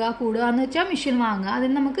വിൽക്കുക, കൂടുക എന്ന് വെച്ചാൽ മെഷീൻ വാങ്ങുക.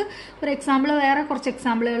 അതിന് നമുക്ക് ഒരു എക്സാമ്പിൾ, വേറെ കുറച്ച്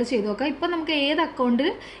എക്സാമ്പിളുകൾ ചെയ്ത് നോക്കാം. ഇപ്പം നമുക്ക് ഏത്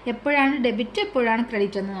അക്കൗണ്ടിൽ എപ്പോഴാണ് ഡെബിറ്റ് എപ്പോഴാണ്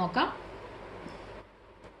ക്രെഡിറ്റ് എന്ന് നോക്കാം.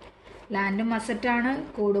 ലാൻഡും അസറ്റാണ്.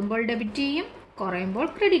 കൂടുമ്പോൾ ഡെബിറ്റ് ചെയ്യും, കുറയുമ്പോൾ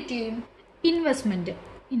ക്രെഡിറ്റ് ചെയ്യും.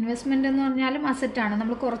 ഇൻവെസ്റ്റ്മെന്റ് എന്ന് പറഞ്ഞാലും അസറ്റാണ്.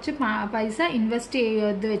 നമ്മൾ കുറച്ച് പൈസ ഇൻവെസ്റ്റ്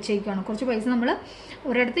ചെയ്ത് വെച്ചേക്കുകയാണ്. കുറച്ച് പൈസ നമ്മൾ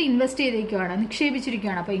ഒരിടത്ത് ഇൻവെസ്റ്റ് ചെയ്തേക്കുകയാണ്,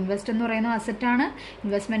 നിക്ഷേപിച്ചിരിക്കുകയാണ്. അപ്പോൾ ഇൻവെസ്റ്റ് എന്ന് പറയുന്നത് അസറ്റാണ്.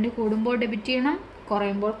 ഇൻവെസ്റ്റ്മെന്റ് കൂടുമ്പോൾ ഡെബിറ്റ് ചെയ്യണം,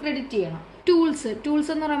 കുറയുമ്പോൾ ക്രെഡിറ്റ് ചെയ്യണം.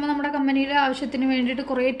 ടൂൾസ് എന്ന് പറയുമ്പോൾ നമ്മുടെ കമ്പനിയിലെ ആവശ്യത്തിന് വേണ്ടിയിട്ട്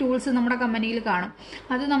കുറേ ടൂൾസ് നമ്മുടെ കമ്പനിയിൽ കാണും.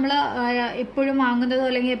 അത് നമ്മൾ എപ്പോഴും വാങ്ങുന്നതോ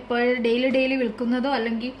അല്ലെങ്കിൽ എപ്പോഴും ഡെയിലി വിൽക്കുന്നതോ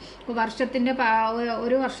അല്ലെങ്കിൽ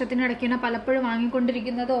ഒരു വർഷത്തിനിടയ്ക്ക് തന്നെ പലപ്പോഴും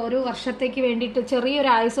വാങ്ങിക്കൊണ്ടിരിക്കുന്നതോ ഓരോ വർഷത്തേക്ക് വേണ്ടിയിട്ട്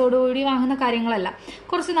ചെറിയൊരു ആയുസോടുകൂടി വാങ്ങുന്ന കാര്യങ്ങളല്ല.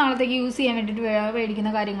 കുറച്ച് നാളത്തേക്ക് യൂസ് ചെയ്യാൻ വേണ്ടിയിട്ട്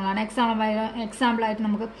മേടിക്കുന്ന കാര്യങ്ങളാണ്. എക്സാമ്പിളായിട്ട്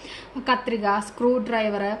നമുക്ക് കത്രിക, സ്ക്രൂ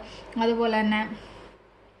ഡ്രൈവർ, അതുപോലെ തന്നെ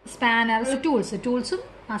സ്പാനർ. ടൂൾസും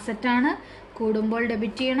അസറ്റാണ്. കൂടുമ്പോൾ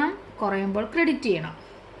ഡെബിറ്റ് ചെയ്യണം, കുറയുമ്പോൾ ക്രെഡിറ്റ് ചെയ്യണം.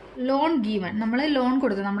 ലോൺ ഗീവൻ, നമ്മൾ ലോൺ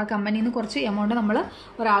കൊടുത്തു, നമ്മുടെ കമ്പനിയിൽ നിന്ന് കുറച്ച് എമൗണ്ട് നമ്മൾ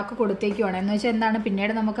ഒരാൾക്ക് കൊടുത്തേക്കുവാണ് എന്ന് വെച്ചാൽ എന്താണ്?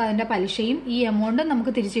 പിന്നീട് നമുക്ക് അതിൻ്റെ പലിശയും ഈ എമൗണ്ടും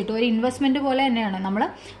നമുക്ക് തിരിച്ചു കിട്ടും. ഒരു ഇൻവെസ്റ്റ്മെന്റ് പോലെ തന്നെയാണ്. നമ്മൾ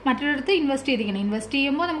മറ്റൊരിടത്ത് ഇൻവെസ്റ്റ് ചെയ്തിരിക്കണം. ഇൻവെസ്റ്റ്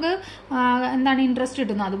ചെയ്യുമ്പോൾ നമുക്ക് എന്താണ്? ഇൻട്രസ്റ്റ്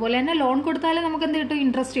കിട്ടുന്നു. അതുപോലെ തന്നെ ലോൺ കൊടുത്താലും നമുക്ക് എന്ത് കിട്ടും?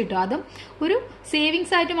 ഇൻട്രസ്റ്റ് കിട്ടും. അതും ഒരു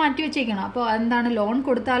സേവിങ്സ് ആയിട്ട് മാറ്റി വെച്ചേക്കണം. അപ്പോൾ എന്താണ്? ലോൺ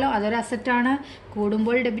കൊടുത്താലോ അതൊരു അസറ്റാണ്.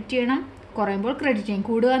 കൂടുമ്പോൾ ഡെബിറ്റ് ചെയ്യണം, കുറയുമ്പോൾ ക്രെഡിറ്റ് ചെയ്യും.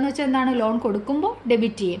 കൂടുക എന്ന് വെച്ചാൽ എന്താണ്? ലോൺ കൊടുക്കുമ്പോൾ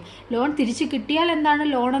ഡെബിറ്റ് ചെയ്യും. ലോൺ തിരിച്ച് കിട്ടിയാൽ എന്താണ്?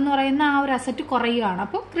 ലോൺ എന്ന് പറയുന്ന ആ ഒരു അസറ്റ് കുറയുകയാണ്,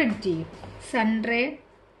 അപ്പോൾ ക്രെഡിറ്റ് ചെയ്യും. സൺഡ്രേ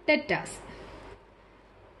ഡെറ്റാസ്.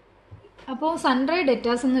 അപ്പോൾ സൺഡ്രൈ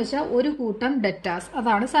ഡെറ്റാസ് എന്ന് വെച്ചാൽ ഒരു കൂട്ടം ഡെറ്റാസ്,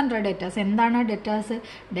 അതാണ് സൺഡ്രൈ ഡെറ്റാസ്. എന്താണ് ഡെറ്റാസ്?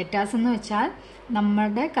 ഡെറ്റാസ് എന്ന് വെച്ചാൽ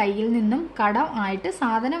നമ്മുടെ കയ്യിൽ നിന്നും കടം ആയിട്ട്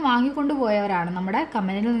സാധനം വാങ്ങിക്കൊണ്ട് പോയവരാണ്. നമ്മുടെ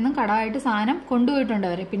കമ്പനിയിൽ നിന്നും കടമായിട്ട് സാധനം കൊണ്ടുപോയിട്ടുണ്ട്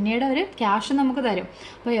അവർ. പിന്നീട് അവർ ക്യാഷ് നമുക്ക് തരും.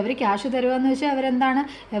 അപ്പോൾ ഇവർ ക്യാഷ് തരുക എന്ന് വെച്ചാൽ അവരെന്താണ്?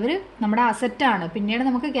 ഇവർ നമ്മുടെ അസറ്റാണ്, പിന്നീട്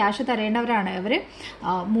നമുക്ക് ക്യാഷ് തരേണ്ടവരാണ്. ഇവർ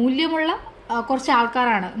മൂല്യമുള്ള കുറച്ച്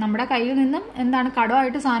ആൾക്കാരാണ്. നമ്മുടെ കയ്യിൽ നിന്നും എന്താണ്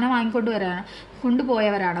കടമായിട്ട് സാധനം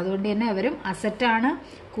കൊണ്ടുപോയവരാണ്. അതുകൊണ്ട് തന്നെ അവരും അസറ്റാണ്.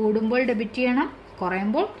 കൂടുമ്പോൾ ഡെബിറ്റ് ചെയ്യണം,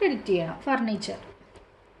 കുറയുമ്പോൾ ക്രെഡിറ്റ് ചെയ്യണം.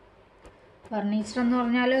 ഫർണിച്ചർ എന്ന്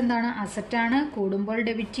പറഞ്ഞാൽ എന്താണ്? അസറ്റാണ്. കൂടുമ്പോൾ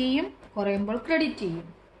ഡെബിറ്റ് ചെയ്യും, കുറയുമ്പോൾ ക്രെഡിറ്റ് ചെയ്യും.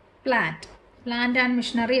 പ്ലാന്റ് ആൻഡ്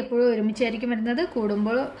മെഷീനറി എപ്പോഴും ഒരുമിച്ചായിരിക്കും വരുന്നത്.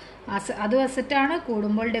 കൂടുമ്പോൾ അതും അസറ്റാണ്.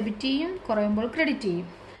 കൂടുമ്പോൾ ഡെബിറ്റ് ചെയ്യും, കുറയുമ്പോൾ ക്രെഡിറ്റ് ചെയ്യും.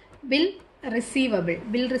 ബിൽ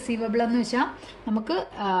റിസീവബിൾ എന്ന് വെച്ചാൽ നമുക്ക്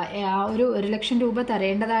ഒരു 1,00,000 രൂപ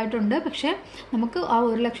തരേണ്ടതായിട്ടുണ്ട്. പക്ഷെ നമുക്ക് ആ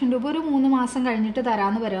 1,00,000 രൂപ ഒരു 3 മാസം കഴിഞ്ഞിട്ട്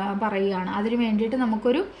തരാമെന്ന് പറയുകയാണ്. അതിന് വേണ്ടിയിട്ട്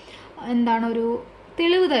നമുക്കൊരു ഒരു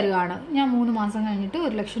തെളിവ് തരുകയാണ്. ഞാൻ 3 മാസം കഴിഞ്ഞിട്ട്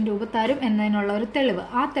 1,00,000 രൂപ തരും എന്നതിനുള്ള ഒരു തെളിവ്.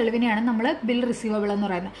 ആ തെളിവിനെയാണ് നമ്മൾ ബിൽ റിസീവബിൾ എന്ന്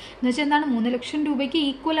പറയുന്നത്. എന്ന് വെച്ചാൽ എന്താണ്? 3,00,000 രൂപയ്ക്ക്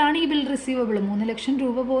ഈക്വലാണ് ഈ ബിൽ റിസീവബിൾ. 3,00,000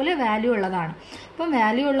 രൂപ പോലെ വാല്യൂ ഉള്ളതാണ്. അപ്പം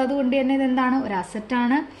വാല്യൂ ഉള്ളത് കൊണ്ട് തന്നെ ഇതെന്താണ്? ഒരു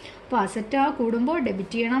അസറ്റാണ്. അപ്പോൾ അസറ്റ് കൂടുമ്പോൾ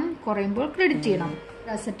ഡെബിറ്റ് ചെയ്യണം, കുറയുമ്പോൾ ക്രെഡിറ്റ് ചെയ്യണം.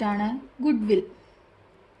 അസറ്റാണ്. ഗുഡ്വിൽ.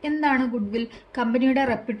 എന്താണ് ഗുഡ്വിൽ? കമ്പനിയുടെ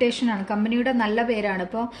റെപ്യൂട്ടേഷനാണ്, കമ്പനിയുടെ നല്ല പേരാണ്.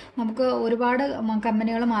 ഇപ്പോൾ നമുക്ക് ഒരുപാട്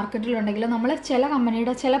കമ്പനികൾ മാർക്കറ്റിലുണ്ടെങ്കിൽ നമ്മൾ ചില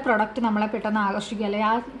കമ്പനിയുടെ ചില പ്രൊഡക്റ്റ് നമ്മളെ പെട്ടെന്ന് ആകർഷിക്കുക, അല്ലെങ്കിൽ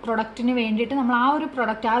ആ പ്രൊഡക്റ്റിന് വേണ്ടിയിട്ട് നമ്മൾ ആ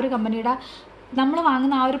ഒരു കമ്പനിയുടെ നമ്മൾ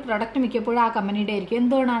വാങ്ങുന്ന ആ ഒരു പ്രൊഡക്റ്റ് മിക്കപ്പോഴും ആ കമ്പനിയുടെ ആയിരിക്കും.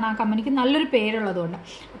 എന്തുകൊണ്ടാണ്? ആ കമ്പനിക്ക് നല്ലൊരു പേരുള്ളതുകൊണ്ട്.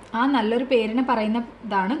 ആ നല്ലൊരു പേരിനെ പറയുന്ന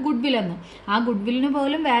ഇതാണ് ഗുഡ്വിൽ എന്ന്. ആ ഗുഡ്വില്ലിന്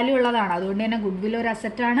പോലും വാല്യൂ ഉള്ളതാണ്. അതുകൊണ്ട് തന്നെ ഗുഡ്വിൽ ഒരു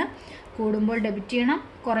അസറ്റാണ്. കൂടുമ്പോൾ ഡെബിറ്റ് ചെയ്യണം,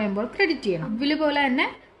 കുറയുമ്പോൾ ക്രെഡിറ്റ് ചെയ്യണം. ഗുഡ്വിൽ പോലെ തന്നെ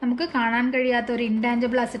നമുക്ക് കാണാൻ കഴിയാത്ത ഒരു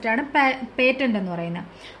ഇൻടാഞ്ചിബിൾ അസറ്റാണ് പേറ്റന്റ് എന്ന് പറയുന്നത്.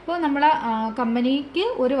 അപ്പോൾ നമ്മളെ കമ്പനിക്ക്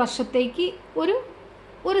ഒരു വർഷത്തേക്ക്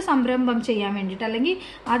ഒരു സംരംഭം ചെയ്യാൻ വേണ്ടിയിട്ട്, അല്ലെങ്കിൽ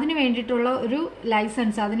അതിന് വേണ്ടിയിട്ടുള്ള ഒരു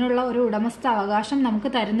ലൈസൻസ്, അതിനുള്ള ഒരു ഉടമസ്ഥ അവകാശം നമുക്ക്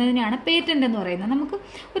തരുന്നതിനാണ് പേറ്റന്റ് എന്ന് പറയുന്നത്. നമുക്ക്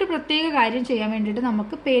ഒരു പ്രത്യേക കാര്യം ചെയ്യാൻ വേണ്ടിയിട്ട്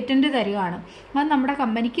നമുക്ക് പേറ്റന്റ് തരികയാണ്. അത് നമ്മുടെ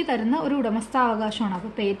കമ്പനിക്ക് തരുന്ന ഒരു ഉടമസ്ഥാവകാശമാണ്.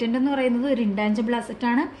 അപ്പോൾ പേറ്റന്റ് എന്ന് പറയുന്നത് ഒരു ഇൻടാഞ്ചിബിൾ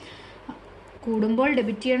അസറ്റാണ്. കൂടുമ്പോൾ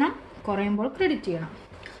ഡെബിറ്റ് ചെയ്യണം, കുറയുമ്പോൾ ക്രെഡിറ്റ് ചെയ്യണം.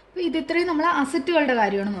 അപ്പോൾ ഇത്രയും നമ്മൾ അസറ്റുകളുടെ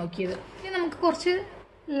കാര്യമാണ് നോക്കിയത്. ഇനി നമുക്ക് കുറച്ച്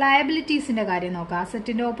ലയബിലിറ്റീസിൻ്റെ കാര്യം നോക്കാം.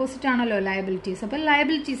 അസറ്റിൻ്റെ ഓപ്പോസിറ്റ് ആണല്ലോ ലയബിലിറ്റീസ്. അപ്പോൾ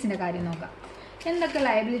ലയബിലിറ്റീസിൻ്റെ കാര്യം നോക്കാം. എന്തൊക്കെ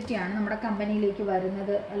ലയബിലിറ്റിയാണ് നമ്മുടെ കമ്പനിയിലേക്ക്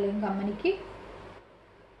വരുന്നത്, അല്ലെങ്കിൽ കമ്പനിക്ക്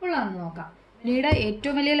ഉള്ളതെന്ന് നോക്കാം. കമ്പനിയുടെ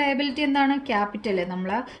ഏറ്റവും വലിയ ലയബിലിറ്റി എന്താണ്? ക്യാപിറ്റൽ.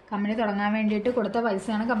 നമ്മൾ കമ്പനി തുടങ്ങാൻ വേണ്ടിയിട്ട് കൊടുത്ത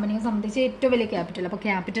പൈസയാണ് കമ്പനിയെ സംബന്ധിച്ച് ഏറ്റവും വലിയ ക്യാപിറ്റൽ. അപ്പോൾ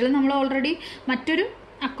ക്യാപിറ്റൽ നമ്മൾ ഓൾറെഡി മറ്റൊരു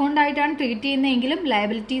അക്കൗണ്ടായിട്ടാണ് ട്രീറ്റ് ചെയ്യുന്നതെങ്കിലും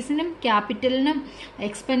ലയബിലിറ്റീസിനും ക്യാപിറ്റലിനും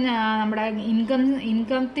നമ്മുടെ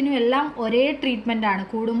ഇൻകത്തിനും എല്ലാം ഒരേ ട്രീറ്റ്മെൻ്റ് ആണ്.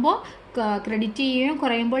 കൂടുമ്പോൾ ക്രെഡിറ്റ് ചെയ്യുകയും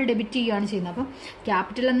കുറയുമ്പോൾ ഡെബിറ്റ് ചെയ്യുകയാണ് ചെയ്യുന്നത്. അപ്പം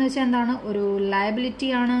ക്യാപിറ്റൽ എന്ന് വെച്ചാൽ എന്താണ്? ഒരു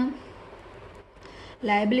ലയബിലിറ്റിയാണ്.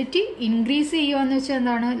 ലയബിലിറ്റി ഇൻക്രീസ് ചെയ്യുക എന്ന് വെച്ചാൽ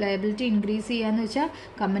എന്താണ്? ലയബിലിറ്റി ഇൻക്രീസ് ചെയ്യുക എന്ന് വെച്ചാൽ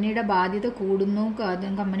കമ്പനിയുടെ ബാധ്യത കൂടുന്നു.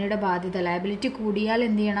 കമ്പനിയുടെ ബാധ്യത ലയബിലിറ്റി കൂടിയാൽ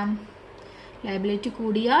എന്ത് ചെയ്യണം? ലയബിലിറ്റി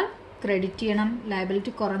കൂടിയാൽ ക്രെഡിറ്റ് ചെയ്യണം,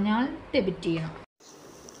 ലയബിലിറ്റി കുറഞ്ഞാൽ ഡെബിറ്റ് ചെയ്യണം.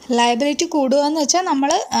 ലയബിലിറ്റി കൂടുക എന്ന് വെച്ചാൽ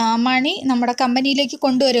നമ്മൾ മണി നമ്മുടെ കമ്പനിയിലേക്ക്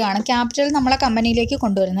കൊണ്ടുവരികയാണ്. ക്യാപിറ്റൽ നമ്മളെ കമ്പനിയിലേക്ക്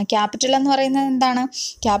കൊണ്ടുവരുന്നത്. ക്യാപിറ്റൽ എന്ന് പറയുന്നത് എന്താണ്?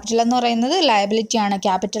 ക്യാപിറ്റൽ എന്ന് പറയുന്നത് ലയബിലിറ്റിയാണ്.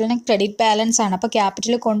 ക്യാപിറ്റലിന് ക്രെഡിറ്റ് ബാലൻസ് ആണ്. അപ്പോൾ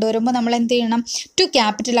ക്യാപിറ്റൽ കൊണ്ടുവരുമ്പോൾ നമ്മൾ എന്ത് ചെയ്യണം? ടു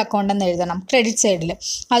ക്യാപിറ്റൽ അക്കൗണ്ട് എന്ന് എഴുതണം ക്രെഡിറ്റ് സൈഡിൽ.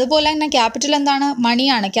 അതുപോലെ തന്നെ ക്യാപിറ്റൽ എന്താണ്?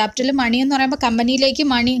 മണിയാണ്. ക്യാപിറ്റൽ മണി എന്ന് പറയുമ്പോൾ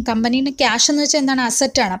കമ്പനീൻ്റെ ക്യാഷ് എന്ന് വെച്ചാൽ എന്താണ്?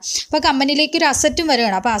 അസറ്റാണ്. അപ്പോൾ കമ്പനിയിലേക്ക് ഒരു അസറ്റും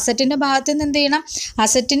വരികയാണ്. അപ്പോൾ അസറ്റിൻ്റെ ഭാഗത്ത് നിന്ന് എന്ത് ചെയ്യണം?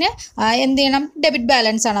 അസറ്റിന് എന്ത് ചെയ്യണം? ഡെബിറ്റ്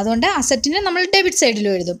ബാലൻസ് ആണ്. അതുകൊണ്ട് അസറ്റിന് നമ്മൾ ഡെബിറ്റ്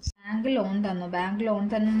സൈഡിലും എഴുതും. ബാങ്ക് ലോൺ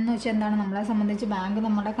തന്നെന്ന് വെച്ചാൽ എന്താണ്? നമ്മളെ സംബന്ധിച്ച് ബാങ്ക്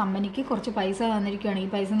നമ്മുടെ കമ്പനിക്ക് കുറച്ച് പൈസ തന്നിരിക്കുകയാണ്. ഈ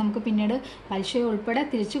പൈസ നമുക്ക് പിന്നീട് പലിശ ഉൾപ്പെടെ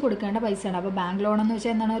തിരിച്ചു കൊടുക്കേണ്ട പൈസയാണ്. അപ്പോൾ ബാങ്ക് ലോൺ എന്ന്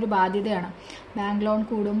വെച്ചാൽ എന്താണ്? ഒരു ബാധ്യതയാണ്. ബാങ്ക് ലോൺ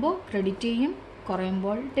കൂടുമ്പോൾ ക്രെഡിറ്റ് ചെയ്യും,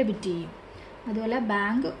 കുറയുമ്പോൾ ഡെബിറ്റ് ചെയ്യും. അതുപോലെ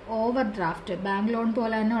bank over draft, bank loan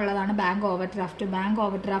പോലെ തന്നെ ഉള്ളതാണ് bank over draft. Bank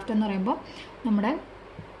over draft എന്ന് പറയുമ്പോൾ നമ്മുടെ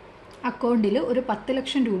അക്കൗണ്ടിൽ ഒരു 10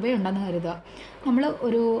 ലക്ഷം രൂപയുണ്ടെന്ന് കരുതുക. നമ്മൾ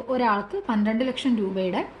ഒരാൾക്ക് 12 ലക്ഷം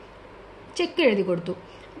രൂപയുടെ ചെക്ക് എഴുതി കൊടുത്തു.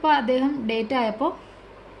 അപ്പോൾ അദ്ദേഹം ഡേറ്റ് ആയപ്പോൾ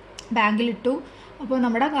ബാങ്കിലിട്ടു. അപ്പോൾ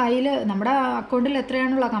നമ്മുടെ അക്കൗണ്ടിൽ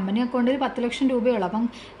എത്രയാണുള്ള? കമ്പനി അക്കൗണ്ടിൽ 10 ലക്ഷം രൂപയുള്ളൂ. അപ്പം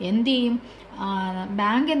എന്ത് ചെയ്യും?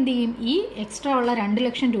 ബാങ്ക് എന്ത് ചെയ്യും? ഈ എക്സ്ട്രാ ഉള്ള 2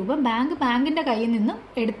 ലക്ഷം രൂപ ബാങ്കിൻ്റെ കയ്യിൽ നിന്നും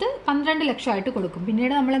എടുത്ത് 12 ലക്ഷമായിട്ട് കൊടുക്കും.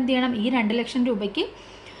 പിന്നീട് നമ്മൾ എന്ത് ചെയ്യണം? ഈ 2 ലക്ഷം രൂപയ്ക്ക്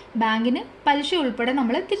ബാങ്കിന് പലിശ ഉൾപ്പെടെ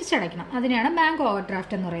നമ്മൾ തിരിച്ചടയ്ക്കണം. അതിനെയാണ് ബാങ്ക് ഓവർ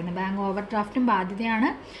ഡ്രാഫ്റ്റ് എന്ന് പറയുന്നത്. ബാങ്ക് ഓവർ ഡ്രാഫ്റ്റും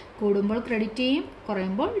ബാധ്യതയാണ്. കൂടുമ്പോൾ ക്രെഡിറ്റ് ചെയ്യും,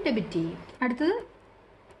 കുറയുമ്പോൾ ഡെബിറ്റ് ചെയ്യും. അടുത്തത്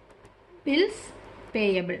ബിൽസ്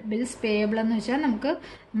പേയബിൾ എന്ന് വെച്ചാൽ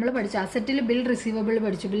നമ്മൾ പഠിച്ച അസറ്റിൽ ബിൽ റിസീവബിൾ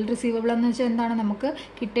പഠിച്ചു. ബിൽ റിസീവബിൾ എന്ന് വെച്ചാൽ എന്താണ്? നമുക്ക്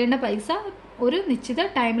കിട്ടേണ്ട പൈസ ഒരു നിശ്ചിത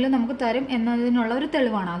ടൈമിൽ നമുക്ക് തരും എന്നതിനുള്ള ഒരു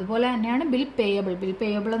തെളിവാണ്. അതുപോലെ തന്നെയാണ് ബിൽ പേയബിൾ. ബിൽ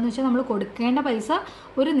പേയബിൾ എന്ന് വെച്ചാൽ നമ്മൾ കൊടുക്കേണ്ട പൈസ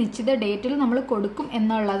ഒരു നിശ്ചിത ഡേറ്റിൽ നമ്മൾ കൊടുക്കും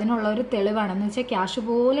എന്നുള്ളതിനുള്ള ഒരു തെളിവാണ്. എന്ന് വെച്ചാൽ ക്യാഷ്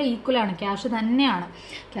പോലെ ഈക്വലാണ്, ക്യാഷ് തന്നെയാണ്,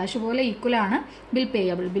 ക്യാഷ് പോലെ ഈക്വലാണ് ബിൽ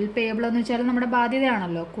പേയബിൾ. ബിൽ പേയബിൾ എന്ന് വെച്ചാൽ നമ്മുടെ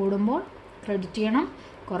ബാധ്യതയാണല്ലോ. കൂടുമ്പോൾ ക്രെഡിറ്റ് ചെയ്യണം,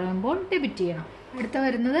 കുറയുമ്പോൾ ഡെബിറ്റ് ചെയ്യണം. അടുത്ത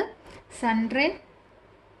വരുന്നത് സൺഡ്രേ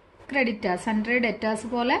ക്രെഡിറ്റാസ്. സൺഡ്രേ ഡെറ്റാസ്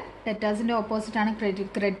പോലെ ഡെറ്റാസിൻ്റെ ഓപ്പോസിറ്റാണ്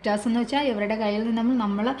ക്രെഡിറ്റാസ് എന്ന് വെച്ചാൽ ഇവരുടെ കയ്യിൽ നിന്ന്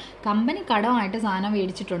നമ്മൾ കമ്പനി കടമായിട്ട് സാധനം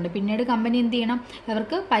മേടിച്ചിട്ടുണ്ട്, പിന്നീട് കമ്പനി എന്ത് ചെയ്യണം,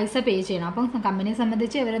 അവർക്ക് പൈസ പേ ചെയ്യണം. അപ്പം കമ്പനിയെ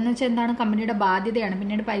സംബന്ധിച്ച് ഇവരെന്ന് വെച്ചാൽ എന്താണ്, കമ്പനിയുടെ ബാധ്യതയാണ്,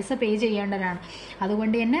 പിന്നീട് പൈസ പേ ചെയ്യേണ്ടതാണ്.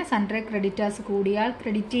 അതുകൊണ്ട് തന്നെ സൺഡ്രേ ക്രെഡിറ്റാസ് കൂടിയാൽ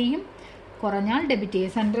ക്രെഡിറ്റ് ചെയ്യും, കുറഞ്ഞാൽ ഡെബിറ്റ്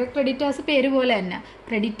ചെയ്യും. സൺഡ്രേ ക്രെഡിറ്റാസ് പേര് പോലെ തന്നെ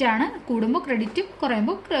ക്രെഡിറ്റ് ആണ്, കൂടുമ്പോൾ ക്രെഡിറ്റും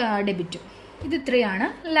കുറയുമ്പോൾ ഡെബിറ്റും. ഇത് ഇത്രയാണ്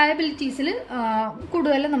ലയബിലിറ്റീസിൽ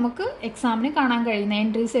കൂടുതൽ നമുക്ക് എക്സാമിന് കാണാൻ കഴിയുന്ന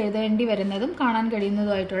എൻട്രീസ് എഴുതേണ്ടി വരുന്നതും കാണാൻ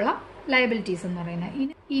കഴിയുന്നതുമായിട്ടുള്ള ലയബിലിറ്റീസ് എന്ന്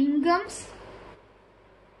പറയുന്നത്. ഇൻകംസ്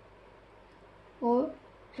ഓ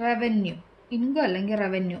റവന്യൂ, ഇൻകം അല്ലെങ്കിൽ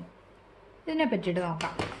റവന്യൂ, ഇതിനെ പറ്റിയിട്ട്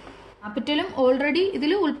നോക്കാം. ക്യാപിറ്റലും ഓൾറെഡി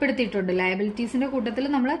ഇതിൽ ഉൾപ്പെടുത്തിയിട്ടുണ്ട്. ലയബിലിറ്റീസിൻ്റെ കൂട്ടത്തിൽ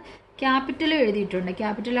നമ്മൾ ക്യാപിറ്റൽ എഴുതിയിട്ടുണ്ട്.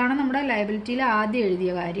 ക്യാപിറ്റലാണ് നമ്മുടെ ലയബിലിറ്റിയിൽ ആദ്യം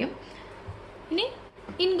എഴുതിയ കാര്യം. ഇനി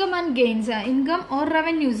income and gains, income or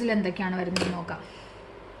റവന്യൂസിൽ എന്തൊക്കെയാണ് വരുന്നത് നോക്കാം.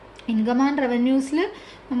 ഇൻകം ആൻഡ് റവന്യൂസിൽ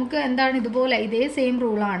നമുക്ക് എന്താണ്, ഇതുപോലെ ഇതേ സെയിം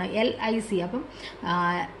റൂളാണ് LIC. അപ്പം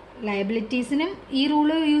ലയബിലിറ്റീസിനും ഈ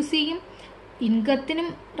റൂള് യൂസ് ചെയ്യും, ഇൻകത്തിനും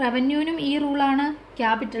റവന്യൂവിനും ഈ റൂളാണ്,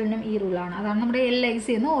 ക്യാപിറ്റലിനും ഈ റൂളാണ്. അതാണ് നമ്മുടെ LIC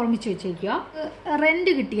എന്ന് ഓർമ്മിച്ച് വെച്ചേക്കുക.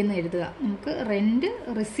 റെൻറ്റ് കിട്ടിയെന്ന് എഴുതുക. നമുക്ക് റെൻറ്റ്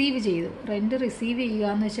റിസീവ് ചെയ്തു. റെൻറ്റ് റിസീവ്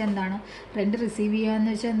ചെയ്യുക എന്ന് വെച്ചാൽ എന്താണ്, റെൻറ്റ് റിസീവ് ചെയ്യുക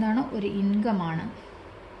എന്ന് വെച്ചാൽ എന്താണ്, ഒരു ഇൻകമാണ്.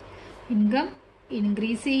 ഇൻകം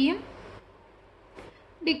ഇൻക്രീസ് ചെയ്യും,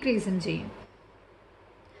 ഡിക്രീസും ചെയ്യും.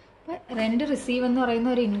 അപ്പം റെൻറ്റ് റിസീവ് എന്ന് പറയുന്ന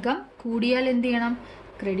ഒരു ഇൻകം കൂടിയാൽ എന്ത് ചെയ്യണം,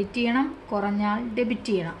 ക്രെഡിറ്റ് ചെയ്യണം, കുറഞ്ഞാൽ ഡെബിറ്റ്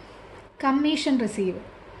ചെയ്യണം. കമ്മീഷൻ റിസീവ്,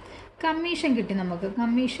 കമ്മീഷൻ കിട്ടി നമുക്ക്,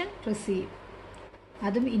 കമ്മീഷൻ റിസീവ്,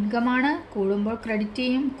 അതും ഇൻകമാണ്, കൂടുമ്പോൾ ക്രെഡിറ്റ്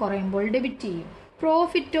ചെയ്യും, കുറയുമ്പോൾ ഡെബിറ്റ് ചെയ്യും.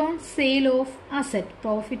 Profit on sale of asset,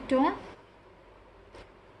 profit on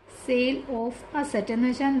sale of asset എന്ന്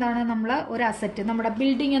വെച്ചാൽ എന്താണ്, നമ്മൾ ഒരു അസറ്റ്, നമ്മുടെ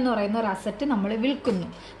ബിൽഡിംഗ് എന്ന് പറയുന്ന ഒരു അസറ്റ് നമ്മൾ വിൽക്കുന്നു.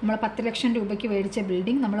 നമ്മൾ 10 ലക്ഷം രൂപയ്ക്ക് മേടിച്ച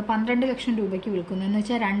ബിൽഡിംഗ് നമ്മൾ 12 ലക്ഷം രൂപയ്ക്ക് വിൽക്കുന്നു എന്ന്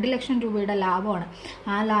വെച്ചാൽ 2 ലക്ഷം രൂപയുടെ ലാഭമാണ്.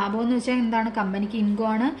 ആ ലാഭം എന്ന് വെച്ചാൽ എന്താണ്, കമ്പനിക്ക് ഇൻകം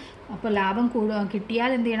ആണ്. അപ്പോൾ ലാഭം കിട്ടിയാൽ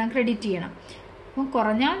എന്ത് ചെയ്യണം, ക്രെഡിറ്റ് ചെയ്യണം. അപ്പം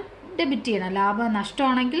കുറഞ്ഞാൽ ഡെബിറ്റ് ചെയ്യണം. ലാഭം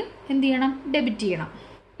നഷ്ടമാണെങ്കിൽ എന്ത് ചെയ്യണം, ഡെബിറ്റ് ചെയ്യണം.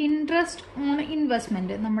 ഇൻട്രസ്റ്റ് ഓൺ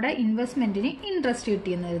ഇൻവെസ്റ്റ്മെൻറ്റ്, നമ്മുടെ ഇൻവെസ്റ്റ്മെൻറ്റിന് ഇൻട്രസ്റ്റ്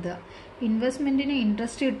കിട്ടിയെന്ന് എഴുതുക. ഇൻവെസ്റ്റ്മെൻറ്റിന്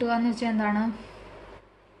ഇൻട്രസ്റ്റ് കിട്ടുക എന്ന് വെച്ചാൽ എന്താണ്,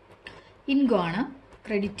 ഇൻകം ആണ്.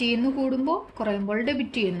 ക്രെഡിറ്റ് ചെയ്യുന്നു കൂടുമ്പോൾ, കുറയുമ്പോൾ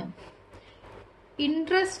ഡെബിറ്റ് ചെയ്യുന്നു.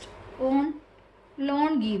 ഇൻട്രസ്റ്റ് ഓൺ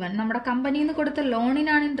ലോൺ ഗീവൻ, നമ്മുടെ കമ്പനിയിൽ നിന്ന് കൊടുത്ത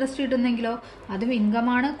ലോണിനാണ് ഇൻട്രസ്റ്റ് കിട്ടുന്നെങ്കിലോ അതും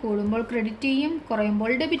ഇൻകമാണ്, കൂടുമ്പോൾ ക്രെഡിറ്റ് ചെയ്യും,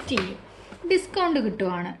 കുറയുമ്പോൾ ഡെബിറ്റ് ചെയ്യും. Discount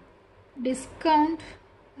കിട്ടുവാണ്, discount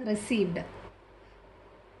received.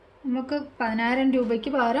 നമുക്ക് 10,000 രൂപയ്ക്ക്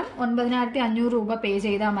പകരം 9,500 രൂപ പേ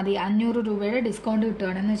ചെയ്താൽ മതി, 500 രൂപയുടെ ഡിസ്കൗണ്ട്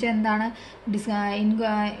കിട്ടുകയാണ്. എന്ന് വെച്ചാൽ എന്താണ്,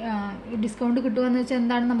 ഡിസ്കൗണ്ട് കിട്ടുകയെന്ന് വെച്ചാൽ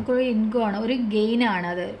എന്താണ്, നമുക്കൊരു ഇൻകം ആണ്, ഒരു ഗെയിനാണ്,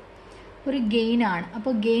 അത് ഒരു ഗെയിനാണ്.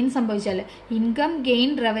 അപ്പോൾ ഗെയിൻ സംഭവിച്ചാൽ ഇൻകം,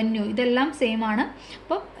 ഗെയിൻ, റവന്യൂ ഇതെല്ലാം സെയിം ആണ്.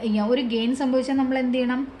 അപ്പം ഒരു ഗെയിൻ സംഭവിച്ചാൽ നമ്മൾ എന്ത്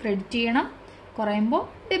ചെയ്യണം, ക്രെഡിറ്റ് ചെയ്യണം, കുറയുമ്പോൾ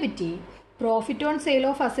ഡെബിറ്റ് ചെയ്യും. പ്രോഫിറ്റ് ഓൺ സെയിൽ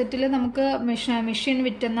ഓഫ് അസറ്റിൽ നമുക്ക് മെഷീൻ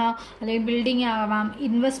വിറ്റുന്ന അല്ലെങ്കിൽ ബിൽഡിംഗ് ആവാം,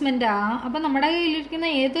 ഇൻവെസ്റ്റ്മെൻ്റ് ആവാം. അപ്പം നമ്മുടെ കയ്യിലിരിക്കുന്ന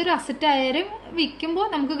ഏതൊരു അസറ്റ് ആയാലും വിൽക്കുമ്പോൾ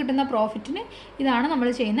നമുക്ക് കിട്ടുന്ന പ്രോഫിറ്റിന് ഇതാണ് നമ്മൾ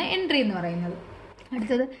ചെയ്യുന്ന എൻട്രി എന്ന് പറയുന്നത്.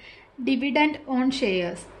 അടുത്തത് dividend on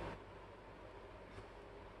shares.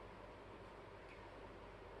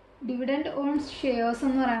 Dividend on shares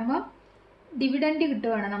എന്ന് പറയുമ്പോൾ ഡിവിഡൻഡ്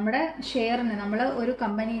കിട്ടുകയാണ്. നമ്മുടെ ഷെയറിന്, നമ്മൾ ഒരു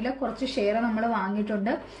കമ്പനിയിൽ കുറച്ച് ഷെയർ നമ്മൾ വാങ്ങിയിട്ടുണ്ട്,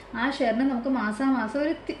 ആ ഷെയറിന് നമുക്ക് മാസാമാസം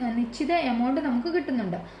ഒരു നിശ്ചിത എമൗണ്ട് നമുക്ക്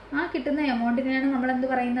കിട്ടുന്നുണ്ട്. ആ കിട്ടുന്ന എമൗണ്ടിനെയാണ് നമ്മൾ എന്ത്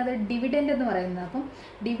പറയുന്നത്, ഡിവിഡൻഡ് എന്ന് പറയുന്നത്. അപ്പം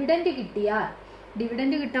ഡിവിഡൻഡ് കിട്ടിയാൽ,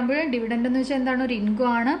 ഡിവിഡൻഡ് കിട്ടുമ്പോഴും ഡിവിഡൻഡ് എന്ന് വെച്ചാൽ എന്താണ്, ഒരു ഇൻകം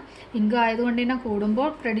ആണ്. ഇൻകം ആയതുകൊണ്ട് തന്നെ കൂടുമ്പോൾ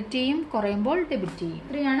ക്രെഡിറ്റ് ചെയ്യും, കുറയുമ്പോൾ ഡെബിറ്റ് ചെയ്യും.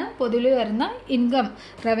 ഇത്രയാണ് പൊതുവിൽ വരുന്ന ഇൻകം,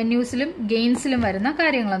 റവന്യൂസിലും ഗെയിൻസിലും വരുന്ന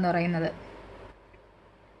കാര്യങ്ങളെന്ന് പറയുന്നത്.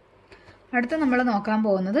 അടുത്ത നമ്മൾ നോക്കാൻ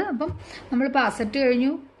പോകുന്നത്, അപ്പം നമ്മളിപ്പോൾ അസറ്റ്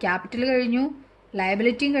കഴിഞ്ഞു, ക്യാപിറ്റൽ കഴിഞ്ഞു,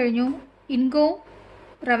 ലയബിലിറ്റിയും കഴിഞ്ഞു, ഇൻകവും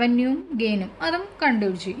റവന്യൂവും ഗെയിനും അതും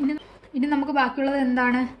കണ്ടുപിടിച്ചു. ഇനി നമുക്ക് ബാക്കിയുള്ളത്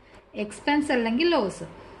എന്താണ്, എക്സ്പെൻസ് അല്ലെങ്കിൽ ലോസ്.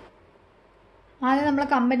 ആദ്യം നമ്മൾ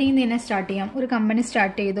കമ്പനിയിൽ നിന്ന് തന്നെ സ്റ്റാർട്ട് ചെയ്യാം. ഒരു കമ്പനി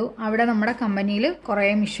സ്റ്റാർട്ട് ചെയ്തു, അവിടെ നമ്മുടെ കമ്പനിയിൽ കുറേ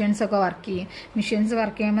മിഷൻസ് ഒക്കെ വർക്ക് ചെയ്യും. മിഷൻസ്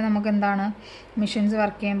വർക്ക് ചെയ്യുമ്പോൾ നമുക്ക് എന്താണ്, മിഷൻസ്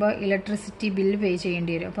വർക്ക് ചെയ്യുമ്പോൾ ഇലക്ട്രിസിറ്റി ബിൽ പേ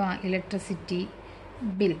ചെയ്യേണ്ടി വരും. അപ്പോൾ ഇലക്ട്രിസിറ്റി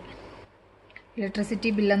ബിൽ, ഇലക്ട്രിസിറ്റി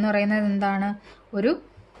ബില്ലെന്ന് പറയുന്നത് എന്താണ്, ഒരു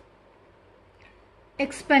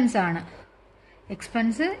എക്സ്പെൻസ് ആണ്.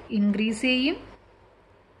 എക്സ്പെൻസ് ഇൻക്രീസ് ചെയ്യും,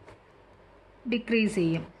 ഡിക്രീസ്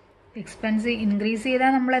ചെയ്യും. എക്സ്പെൻസ് ഇൻക്രീസ്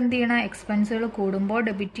ചെയ്താൽ നമ്മൾ എന്ത് ചെയ്യണം, എക്സ്പെൻസുകൾ കൂടുമ്പോൾ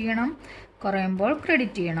ഡെബിറ്റ് ചെയ്യണം, കുറയുമ്പോൾ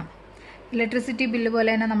ക്രെഡിറ്റ് ചെയ്യണം. ഇലക്ട്രിസിറ്റി ബില്ല് പോലെ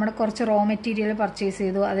തന്നെ നമ്മുടെ കുറച്ച് റോ മെറ്റീരിയൽ പർച്ചേസ്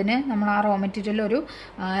ചെയ്തു. അതിന് നമ്മൾ ആ റോ മെറ്റീരിയൽ ഒരു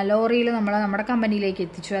ലോറിയിൽ നമ്മൾ നമ്മുടെ കമ്പനിയിലേക്ക്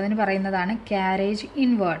എത്തിച്ചു. അതിന് പറയുന്നതാണ് carriage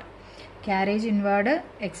inward. Carriage inward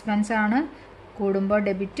expense ആണ്, കൂടുമ്പോൾ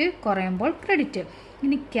ഡെബിറ്റ്, കുറയുമ്പോൾ ക്രെഡിറ്റ്.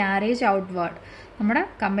 ഇനി ക്യാരേജ് ഔട്ട്വേർഡ്, നമ്മുടെ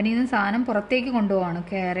കമ്പനിയിൽ നിന്ന് സാധനം പുറത്തേക്ക് കൊണ്ടുപോവാണ്.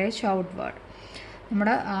 ക്യാരേജ് ഔട്ട്വേർഡ്,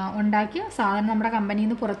 നമ്മുടെ ഉണ്ടാക്കിയ സാധനം നമ്മുടെ കമ്പനിയിൽ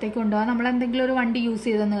നിന്ന് പുറത്തേക്ക് കൊണ്ടുപോകാൻ നമ്മൾ എന്തെങ്കിലും ഒരു വണ്ടി യൂസ്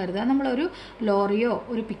ചെയ്തെന്ന് കരുതുക. നമ്മളൊരു ലോറിയോ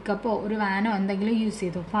ഒരു പിക്കപ്പോ ഒരു വാനോ എന്തെങ്കിലും യൂസ്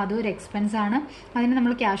ചെയ്തു. അപ്പോൾ അതൊരു എക്സ്പെൻസ് ആണ്, അതിന്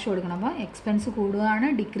നമ്മൾ ക്യാഷ് കൊടുക്കണം. അപ്പോൾ എക്സ്പെൻസ് കൂടുകയാണ്,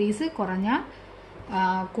 ഡിക്രീസ്,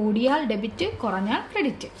 കൂടിയാൽ ഡെബിറ്റ്, കുറഞ്ഞാൽ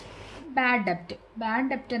ക്രെഡിറ്റ്. ബാഡ്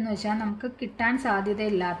ഡെപ്റ്റ് എന്ന് വെച്ചാൽ നമുക്ക് കിട്ടാൻ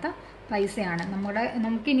സാധ്യതയില്ലാത്ത പൈസയാണ്.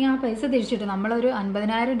 നമുക്കിനി ആ പൈസ തിരിച്ചിട്ട് നമ്മളൊരു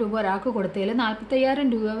 50,000 രൂപ ഒരാൾക്ക് കൊടുത്തതിൽ 45,000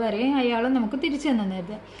 രൂപ വരെ അയാൾ നമുക്ക് തിരിച്ചു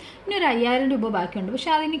തന്നത്. ഇനി ഒരു 5,000 രൂപ ബാക്കിയുണ്ട്,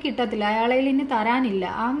 പക്ഷെ അതിന് കിട്ടത്തില്ല, അയാളെ ഇനി തരാനില്ല.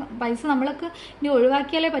 ആ പൈസ നമ്മൾക്ക് ഇനി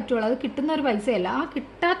ഒഴിവാക്കിയാലേ പറ്റുള്ളൂ, അത് കിട്ടുന്ന ഒരു പൈസയല്ല. ആ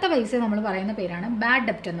കിട്ടാത്ത പൈസ നമ്മൾ പറയുന്ന പേരാണ് ബാഡ്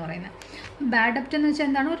ഡെപ്റ്റ് എന്ന് പറയുന്നത്. ബാഡ് ഡെപ്റ്റ് എന്ന് വെച്ചാൽ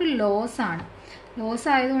എന്താണ്? ഒരു ലോസ് ആണ്. ലോസ്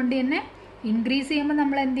ആയതുകൊണ്ട് തന്നെ ഇൻക്രീസ് ചെയ്യുമ്പോൾ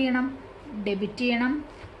നമ്മൾ എന്ത് ചെയ്യണം? ഡെബിറ്റ് ചെയ്യണം.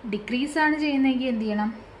 ഡിക്രീസ് ആണ് ചെയ്യുന്നതെങ്കിൽ എന്ത് ചെയ്യണം?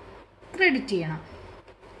 ക്രെഡിറ്റ് ചെയ്യണം.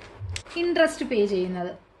 ഇൻട്രസ്റ്റ് പേ ചെയ്യുന്നത്,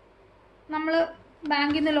 നമ്മൾ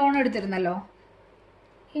ബാങ്കിൽ നിന്ന് ലോൺ എടുത്തിരുന്നല്ലോ,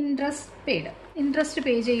 ഇൻട്രസ്റ്റ്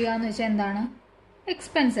പേ ചെയ്യുക എന്ന് വെച്ചാൽ എന്താണ്?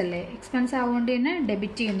 എക്സ്പെൻസ് അല്ലേ? എക്സ്പെൻസ് ആവുകൊണ്ട് തന്നെ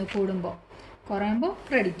ഡെബിറ്റ് ചെയ്യുന്നു, കൂടുമ്പോൾ, കുറയുമ്പോൾ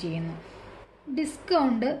ക്രെഡിറ്റ് ചെയ്യുന്നു.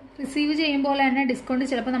 ഡിസ്കൗണ്ട് റിസീവ് ചെയ്യുമ്പോൾ തന്നെ ഡിസ്കൗണ്ട്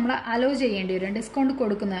ചിലപ്പോൾ നമ്മൾ അലോ ചെയ്യേണ്ടി വരും, ഡിസ്കൗണ്ട്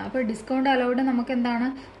കൊടുക്കുന്നത്. അപ്പോൾ ഡിസ്കൗണ്ട് അലൗഡ് നമുക്ക് എന്താണ്?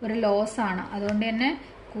 ഒരു ലോസ് ആണ്. അതുകൊണ്ട് തന്നെ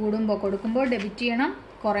കൊടുക്കുമ്പോൾ ഡെബിറ്റ് ചെയ്യണം,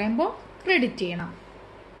 കുറയുമ്പോൾ ക്രെഡിറ്റ് ചെയ്യണം.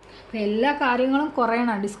 അപ്പോൾ എല്ലാ കാര്യങ്ങളും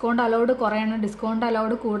കുറയണം. ഡിസ്കൗണ്ട് അലൗഡ് കുറയണം, ഡിസ്കൗണ്ട്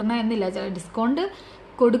അലൗഡ് കൂടണം എന്നില്ല. ഡിസ്കൗണ്ട്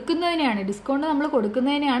നമ്മൾ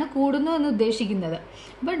കൊടുക്കുന്നതിനെയാണ് കൂടുന്നു എന്ന് ഉദ്ദേശിക്കുന്നത്.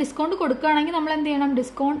 അപ്പോൾ ഡിസ്കൗണ്ട് കൊടുക്കുകയാണെങ്കിൽ നമ്മൾ എന്ത് ചെയ്യണം?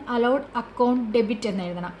 ഡിസ്കൗണ്ട് അലൗഡ് അക്കൗണ്ട് ഡെബിറ്റ് എന്ന്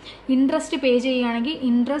എഴുതണം. ഇൻട്രസ്റ്റ് പേ ചെയ്യുകയാണെങ്കിൽ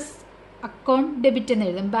ഇൻട്രസ്റ്റ് അക്കൗണ്ട് ഡെബിറ്റ് എന്ന്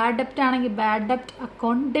എഴുതും. ബാഡ് ഡെപ്റ്റ് ആണെങ്കിൽ ബാഡ് ഡെപ്റ്റ്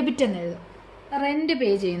അക്കൗണ്ട് ഡെബിറ്റ് എന്ന് എഴുതും. റെന്റ്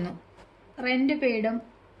പേ ചെയ്യുന്നു, റെന്റ് പെയ്ഡും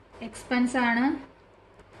എക്സ്പെൻസ് ആണ്.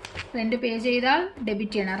 റെന്റ് പേ ചെയ്താൽ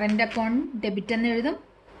ഡെബിറ്റ് ചെയ്യണം, റെന്റ് അക്കൗണ്ട് ഡെബിറ്റ് എന്ന് എഴുതും.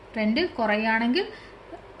 റെന്റ് കുറയുകയാണെങ്കിൽ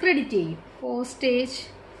ക്രെഡിറ്റ് ചെയ്യും. പോസ്റ്റേജ്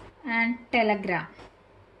ആൻഡ് ടെലഗ്രാം,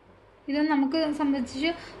 ഇത് നമുക്ക് സംബന്ധിച്ച്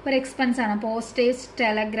ഒരു എക്സ്പെൻസ് ആണ്. പോസ്റ്റേജ്,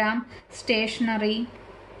 ടെലഗ്രാം, സ്റ്റേഷനറി,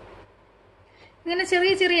 ഇങ്ങനെ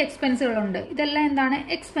ചെറിയ ചെറിയ എക്സ്പെൻസുകളുണ്ട്. ഇതെല്ലാം എന്താണ്?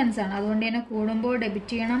 എക്സ്പെൻസ് ആണ്. അതുകൊണ്ട് തന്നെ കൂടുമ്പോൾ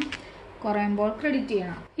ഡെബിറ്റ് ചെയ്യണം, കുറയുമ്പോൾ ക്രെഡിറ്റ്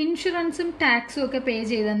ചെയ്യണം. ഇൻഷുറൻസും ടാക്സും ഒക്കെ പേ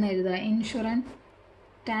ചെയ്തെന്ന് എഴുതുക. ഇൻഷുറൻസ്,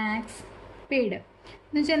 ടാക്സ് പെയ്ഡ്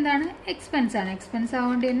എന്ന് വെച്ചാൽ എന്താണ്? എക്സ്പെൻസ് ആണ്. എക്സ്പെൻസ്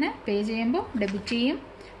ആവുകൊണ്ട് തന്നെ പേ ചെയ്യുമ്പോൾ ഡെബിറ്റ് ചെയ്യും,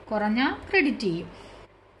 കുറഞ്ഞാൽ ക്രെഡിറ്റ് ചെയ്യും.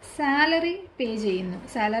 സാലറി പേ ചെയ്യുന്നു.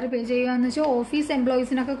 സാലറി പേ ചെയ്യുക എന്ന് വെച്ചാൽ ഓഫീസ്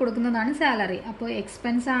എംപ്ലോയീസിനൊക്കെ കൊടുക്കുന്നതാണ് സാലറി. അപ്പോൾ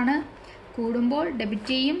എക്സ്പെൻസ് ആണ്, കൂടുമ്പോൾ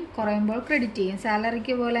ഡെബിറ്റ് ചെയ്യും, കുറയുമ്പോൾ ക്രെഡിറ്റ് ചെയ്യും.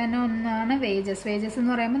 സാലറിക്ക് പോലെ തന്നെ ഒന്നാണ് വേജസ്. വേജസ്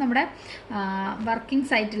എന്ന് പറയുമ്പോൾ നമ്മുടെ വർക്കിംഗ്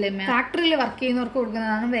സൈറ്റിൽ ഫാക്ടറിയിൽ വർക്ക് ചെയ്യുന്നവർക്ക്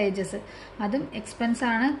കൊടുക്കുന്നതാണ് വേജസ്. അതും എക്സ്പെൻസ്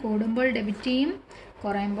ആണ്, കൂടുമ്പോൾ ഡെബിറ്റ് ചെയ്യും,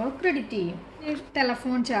 കുറയുമ്പോൾ ക്രെഡിറ്റ് ചെയ്യും.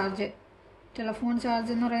 ടെലഫോൺ ചാർജ്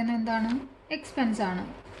എന്ന് പറയുന്നത് എന്താണ്? എക്സ്പെൻസ് ആണ്.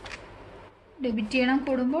 ഡെബിറ്റ് ചെയ്യണം,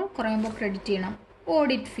 കൂടുമ്പോൾ കുറയുമ്പോൾ ക്രെഡിറ്റ് ചെയ്യണം.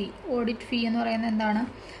 ഓഡിറ്റ് ഫീ എന്ന് പറയുന്നത് എന്താണ്?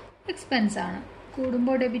 എക്സ്പെൻസ് ആണ്.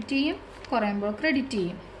 കൂടുമ്പോൾ ഡെബിറ്റ് ചെയ്യും, കുറയുമ്പോൾ ക്രെഡിറ്റ്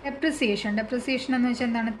ചെയ്യും. ഡെപ്രിസിയേഷൻ എന്ന് വെച്ചാൽ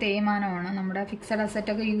എന്താണ്? തേയ്മാനമാണ്. നമ്മുടെ ഫിക്സഡ്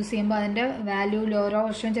അസറ്റ് ഒക്കെ യൂസ് ചെയ്യുമ്പോൾ അതിൻ്റെ വാല്യൂവിൽ ഓരോ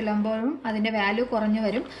വർഷം ചെല്ലുമ്പോഴും അതിൻ്റെ വാല്യൂ കുറഞ്ഞു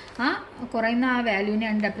വരും. ആ കുറയുന്ന ആ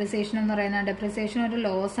വാല്യൂവിനെയാണ് ഡെപ്രിസിയേഷൻ എന്ന് പറയുന്നത്. ഡെപ്രിസിയേഷൻ ഒരു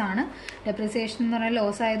ലോസ് ആണ്. ഡെപ്രിസിയേഷൻ എന്ന് പറയുന്നത്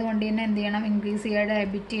ലോസ് ആയതുകൊണ്ട് തന്നെ എന്ത് ചെയ്യണം? ഇൻക്രീസ് ചെയ്യാതെ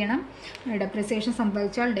ഡെബിറ്റ് ചെയ്യണം. ഡെപ്രിസിയേഷൻ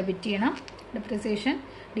സംഭവിച്ചാൽ ഡെബിറ്റ് ചെയ്യണം. ഡെപ്രിസിയേഷൻ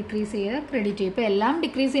ഡിക്രീസ് ചെയ്ത് ക്രെഡിറ്റ് ചെയ്യും. ഇപ്പോൾ എല്ലാം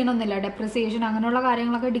ഡിക്രീസ് ചെയ്യണമെന്നില്ല. ഡെപ്രിസിയേഷൻ അങ്ങനെയുള്ള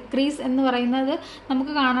കാര്യങ്ങളൊക്കെ ഡിക്രീസ് എന്ന് പറയുന്നത്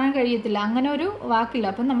നമുക്ക് കാണാൻ കഴിയത്തില്ല, അങ്ങനെ ഒരു വാക്കില്ല.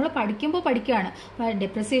 അപ്പം നമ്മൾ പഠിക്കുകയാണ്.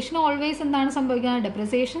 ഡെപ്രിസിയേഷൻ ഓൾവേസ് എന്താണ് സംഭവിക്കുന്നത്?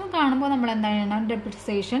 ഡെപ്രിസിയേഷൻ കാണുമ്പോൾ നമ്മൾ എന്താണ് എഴുതണം?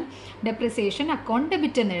 ഡെപ്രിസിയേഷൻ അക്കൗണ്ട്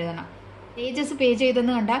ഡെബിറ്റ് എന്ന് എഴുതണം. വേജസ് പേ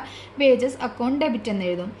ചെയ്തെന്ന് കണ്ടാൽ വേജസ് അക്കൗണ്ട് ഡെബിറ്റ് എന്ന്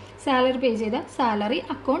എഴുതും. സാലറി പേ ചെയ്താൽ സാലറി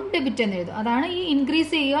അക്കൗണ്ട് ഡെബിറ്റ് എന്ന് എഴുതും. അതാണ് ഈ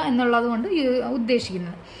ഇൻക്രീസ് ചെയ്യുക എന്നുള്ളത് കൊണ്ട്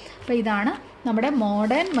ഉദ്ദേശിക്കുന്നത്. അപ്പോൾ ഇതാണ് നമ്മുടെ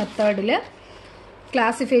മോഡേൺ മെത്തേഡിൽ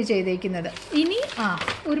ക്ലാസിഫൈ ചെയ്തേക്കുന്നത്. ഇനി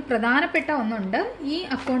ഒരു പ്രധാനപ്പെട്ട ഒന്നുണ്ട്, ഈ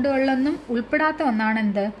അക്കൗണ്ടുകളിലൊന്നും ഉൾപ്പെടാത്ത ഒന്നാണ്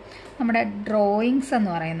എന്ത്? നമ്മുടെ ഡ്രോയിങ്സ് എന്ന്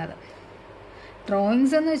പറയുന്നത്.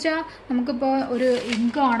 ഡ്രോയിങ്സ് എന്ന് വെച്ചാൽ നമുക്കിപ്പോൾ ഒരു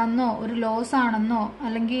ഇൻകം ആണെന്നോ ഒരു ലോസ് ആണെന്നോ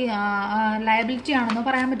അല്ലെങ്കിൽ ലയബിലിറ്റി ആണെന്നോ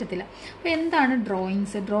പറയാൻ പറ്റത്തില്ല. അപ്പോൾ എന്താണ്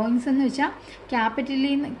ഡ്രോയിങ്സ് എന്ന് വെച്ചാൽ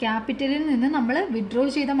ക്യാപിറ്റലിൽ നിന്ന് നമ്മൾ വിഡ്രോ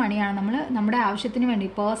ചെയ്ത മണിയാണ്. നമ്മൾ നമ്മുടെ ആവശ്യത്തിന് വേണ്ടി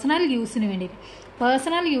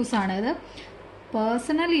പേഴ്സണൽ യൂസാണ് ഇത്.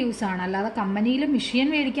 പേഴ്സണൽ യൂസാണ്, അല്ലാതെ കമ്പനിയിൽ മെഷീൻ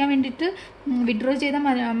മേടിക്കാൻ വേണ്ടിയിട്ട് വിഡ്രോ ചെയ്ത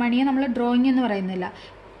മണിയെ നമ്മൾ ഡ്രോയിങ് എന്ന് പറയുന്നില്ല.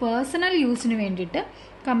 പേഴ്സണൽ യൂസിന് വേണ്ടിയിട്ട്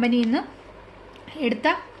കമ്പനിയിൽ നിന്ന് എടുത്ത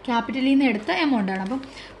ക്യാപിറ്റലിൽ നിന്ന് എടുത്ത എമൗണ്ട് ആണ്. അപ്പം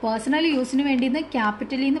പേഴ്സണൽ യൂസിന് വേണ്ടിയിട്ട്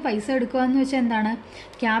ക്യാപിറ്റലിൽ നിന്ന് പൈസ എടുക്കുക എന്ന് വെച്ചാൽ എന്താണ്?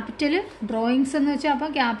 ക്യാപിറ്റൽ ഡ്രോയിങ്സ് എന്ന് വെച്ചാൽ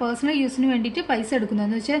അപ്പം പേഴ്സണൽ യൂസിന് വേണ്ടിയിട്ട് പൈസ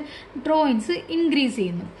എടുക്കുന്നതെന്ന് വെച്ചാൽ ഡ്രോയിങ്സ് ഇൻക്രീസ്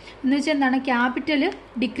ചെയ്യുന്നു എന്ന് വെച്ചാൽ എന്താണ്? ക്യാപിറ്റൽ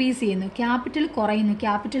ഡിക്രീസ് ചെയ്യുന്നു, ക്യാപിറ്റൽ കുറയുന്നു.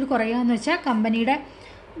 ക്യാപിറ്റൽ കുറയുക എന്ന് വെച്ചാൽ കമ്പനിയുടെ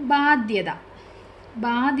ബാധ്യത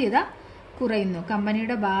കുറയുന്നു.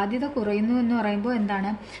 കമ്പനിയുടെ ബാധ്യത കുറയുന്നു എന്ന് പറയുമ്പോൾ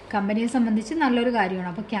എന്താണ്? കമ്പനിയെ സംബന്ധിച്ച് നല്ലൊരു കാര്യമാണ്.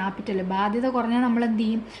 അപ്പോൾ ക്യാപിറ്റൽ ബാധ്യത കുറഞ്ഞാൽ നമ്മൾ എന്ത്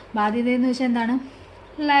ചെയ്യും? ബാധ്യത എന്ന് വെച്ചാൽ എന്താണ്?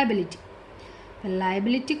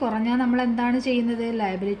 ലയബിലിറ്റി കുറഞ്ഞാൽ നമ്മൾ എന്താണ് ചെയ്യുന്നത്?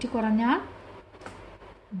 ലയബിലിറ്റി കുറഞ്ഞാൽ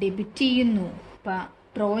ഡെബിറ്റ് ചെയ്യുന്നു. അപ്പം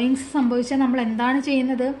ഡ്രോയിങ്സ് സംഭവിച്ചാൽ നമ്മൾ എന്താണ്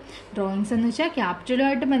ചെയ്യുന്നത്? ഡ്രോയിങ്സ് എന്ന് വെച്ചാൽ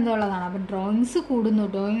ക്യാപിറ്റലുമായിട്ട് ബന്ധമുള്ളതാണ്. അപ്പം ഡ്രോയിങ്സ് കൂടുന്നു,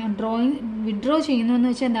 ഡ്രോയിങ് വിഡ്രോ ചെയ്യുന്നു എന്ന്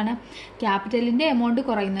വെച്ചാൽ എന്താണ്? ക്യാപിറ്റലിൻ്റെ എമൗണ്ട്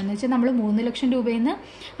കുറയുന്നു എന്ന് വെച്ചാൽ നമ്മൾ 3 ലക്ഷം രൂപയിൽ നിന്ന്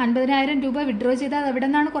 50,000 രൂപ വിഡ്രോ ചെയ്താൽ എവിടെ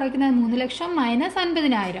നിന്നാണ് കുറയ്ക്കുന്നത്? 3 ലക്ഷം മൈനസ്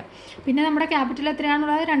 50,000. പിന്നെ നമ്മുടെ ക്യാപിറ്റൽ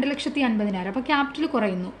എത്രയാണുള്ളത്? 2,50,000. അപ്പോൾ ക്യാപിറ്റൽ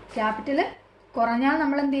കുറയുന്നു. ക്യാപിറ്റൽ കുറഞ്ഞാൽ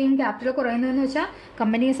നമ്മൾ എന്ത് ചെയ്യും? ക്യാപിറ്റൽ കുറയുന്നതെന്ന് വെച്ചാൽ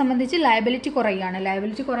കമ്പനിയെ സംബന്ധിച്ച് ലയബിലിറ്റി കുറയുകയാണ്.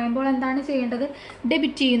 ലയബിലിറ്റി കുറയുമ്പോൾ എന്താണ് ചെയ്യേണ്ടത്?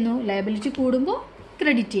 ഡെബിറ്റ് ചെയ്യുന്നു. ലയബിലിറ്റി കൂടുമ്പോൾ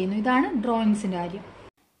ക്രെഡിറ്റ് ചെയ്യുന്നു. ഇതാണ് ഡ്രോയിങ്സിൻ്റെ കാര്യം.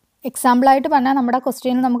 എക്സാമ്പിളായിട്ട് പറഞ്ഞാൽ നമ്മുടെ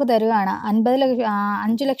ക്വസ്റ്റ്യൻ നമുക്ക് തരികയാണ്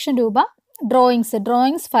 5 ലക്ഷം രൂപ ഡ്രോയിങ്സ്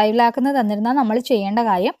 5 ലാക്ക് എന്ന് തന്നിരുന്നാൽ നമ്മൾ ചെയ്യേണ്ട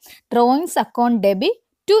കാര്യം ഡ്രോയിങ്സ് അക്കൗണ്ട് ഡെബിറ്റ്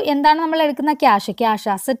ടു എന്താണ് നമ്മൾ എടുക്കുന്ന ക്യാഷ്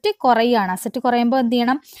അസറ്റ് കുറയുകയാണ്. അസറ്റ് കുറയുമ്പോൾ എന്ത്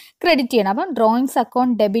ചെയ്യണം? ക്രെഡിറ്റ് ചെയ്യണം. അപ്പം drawings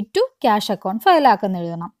account debit to cash account 5 lakh എന്ന്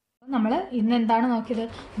എഴുതണം. നമ്മൾ ഇന്ന് എന്താണ് നോക്കിയത്?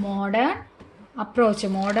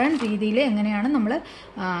 മോഡേൺ രീതിയിൽ എങ്ങനെയാണ് നമ്മൾ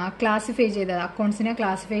ക്ലാസിഫൈ ചെയ്തത്, അക്കൗണ്ട്സിനെ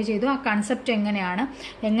ക്ലാസിഫൈ ചെയ്തു. ആ കൺസെപ്റ്റ്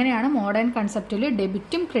എങ്ങനെയാണ് മോഡേൺ കൺസെപ്റ്റിൽ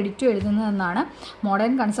ഡെബിറ്റും ക്രെഡിറ്റും എഴുതുന്നതെന്നാണ്.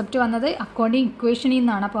 മോഡേൺ കൺസെപ്റ്റ് വന്നത് അക്കൗണ്ടിങ് ഇക്വേഷനിൽ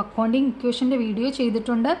നിന്നാണ്. അപ്പോൾ അക്കൗണ്ടിങ് ഇക്വേഷൻ്റെ വീഡിയോ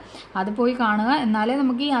ചെയ്തിട്ടുണ്ട്, അത് പോയി കാണുക. എന്നാലേ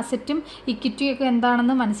നമുക്ക് ഈ അസറ്റും ഇക്വിറ്റിയും ഒക്കെ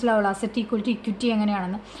എന്താണെന്ന് മനസ്സിലാവുള്ളൂ. അസറ്റ് ഈക്വൽ ടു ഇക്വിറ്റി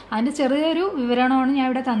എങ്ങനെയാണെന്ന് അതിൻ്റെ ചെറിയൊരു വിവരണമാണ് ഞാൻ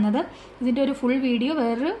ഇവിടെ തന്നത്. ഇതിൻ്റെ ഒരു ഫുൾ വീഡിയോ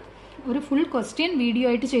ഒരു ഫുൾ ക്വസ്റ്റ്യൻ വീഡിയോ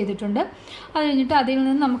ആയിട്ട് ചെയ്തിട്ടുണ്ട്. അത് കഴിഞ്ഞിട്ട് അതിൽ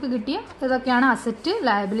നിന്ന് നമുക്ക് കിട്ടിയ ഇതൊക്കെയാണ് അസറ്റ്,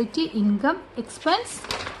 ലയബിലിറ്റി, ഇൻകം, എക്സ്പെൻസ്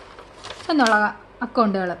എന്നുള്ള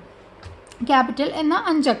അക്കൗണ്ടുകൾ. ക്യാപിറ്റൽ എന്ന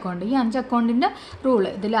 5 അക്കൗണ്ട്. ഈ 5 അക്കൗണ്ടിൻ്റെ റൂള്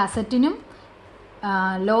ഇതിൽ അസറ്റിനും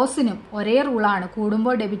ലോസിനും ഒരേ റൂളാണ്.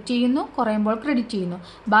 കൂടുമ്പോൾ ഡെബിറ്റ് ചെയ്യുന്നു, കുറയുമ്പോൾ ക്രെഡിറ്റ് ചെയ്യുന്നു.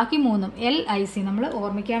 ബാക്കി 3ഉം LIC നമ്മൾ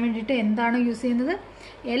ഓർമ്മിക്കാൻ വേണ്ടിയിട്ട് എന്താണ് യൂസ് ചെയ്യുന്നത്?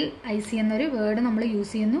 LIC എന്നൊരു വേർഡ് നമ്മൾ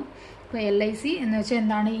യൂസ് ചെയ്യുന്നു. ഇപ്പോൾ LIC എന്ന് വെച്ചാൽ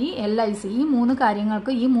എന്താണ്? ഈ LIC ഈ 3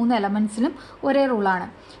 കാര്യങ്ങൾക്ക് ഈ 3 എലമെൻറ്റ്സിലും ഒരേ റൂളാണ്.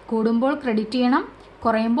 കൂടുമ്പോൾ ക്രെഡിറ്റ് ചെയ്യണം,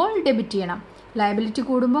 കുറയുമ്പോൾ ഡെബിറ്റ് ചെയ്യണം. ലയബിലിറ്റി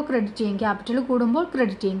കൂടുമ്പോൾ ക്രെഡിറ്റ് ചെയ്യും, ക്യാപിറ്റൽ കൂടുമ്പോൾ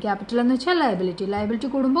ക്രെഡിറ്റ് ചെയ്യും. ക്യാപിറ്റൽ എന്ന് വെച്ചാൽ ലയബിലിറ്റി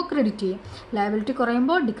കൂടുമ്പോൾ ക്രെഡിറ്റ് ചെയ്യും, ലയബിലിറ്റി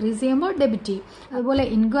കുറയുമ്പോൾ ഡിക്രീസ് ചെയ്യുമ്പോൾ ഡെബിറ്റ് ചെയ്യും. അതുപോലെ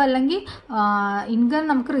ഇൻകം അല്ലെങ്കിൽ ഇൻകം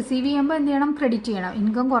നമുക്ക് റിസീവ് ചെയ്യുമ്പോൾ എന്ത് ചെയ്യണം? ക്രെഡിറ്റ് ചെയ്യണം.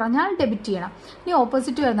 ഇൻകം കുറഞ്ഞാൽ ഡെബിറ്റ് ചെയ്യണം. ഇനി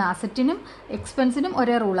ഓപ്പോസിറ്റ് വരുന്ന അസറ്റിനും എക്സ്പെൻസിനും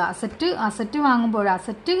ഒരേ റൂള്. അസറ്റ് വാങ്ങുമ്പോൾ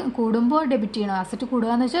അസറ്റ് കൂടുമ്പോൾ ഡെബിറ്റ് ചെയ്യണം. അസറ്റ്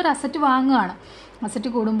കൂടുക എന്ന് വെച്ചാൽ ഒരു അസറ്റ് വാങ്ങുകയാണ്. അസറ്റ്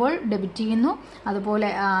കൂടുമ്പോൾ ഡെബിറ്റ് ചെയ്യുന്നു.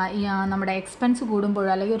 അതുപോലെ നമ്മുടെ എക്സ്പെൻസ് കൂടുമ്പോൾ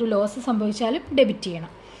അല്ലെങ്കിൽ ഒരു ലോസ് സംഭവിച്ചാലും ഡെബിറ്റ്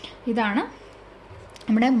ചെയ്യണം. ഇതാണ്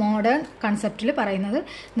നമ്മുടെ മോഡേൺ കൺസെപ്റ്റിൽ പറയുന്നത്.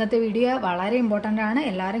 ഇന്നത്തെ വീഡിയോ വളരെ ഇമ്പോർട്ടൻ്റ് ആണ്,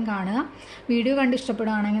 എല്ലാവരും കാണുക. വീഡിയോ കണ്ട്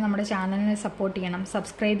ഇഷ്ടപ്പെടുകയാണെങ്കിൽ നമ്മുടെ ചാനലിനെ സപ്പോർട്ട് ചെയ്യണം,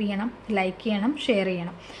 സബ്സ്ക്രൈബ് ചെയ്യണം, ലൈക്ക് ചെയ്യണം, ഷെയർ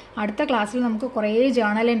ചെയ്യണം. അടുത്ത ക്ലാസ്സിൽ നമുക്ക് കുറേ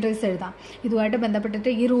ജേർണൽ എൻട്രീസ് എഴുതാം. ഇതുമായിട്ട് ബന്ധപ്പെട്ടിട്ട്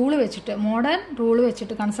ഈ റൂള് വെച്ചിട്ട്, മോഡേൺ റൂള്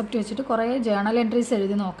വെച്ചിട്ട്, കൺസെപ്റ്റ് വെച്ചിട്ട് കുറേ ജേർണൽ എൻട്രീസ്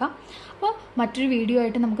എഴുതി നോക്കാം. അപ്പോൾ മറ്റൊരു വീഡിയോ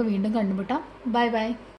ആയിട്ട് നമുക്ക് വീണ്ടും കണ്ടുമുട്ടാം. ബൈ.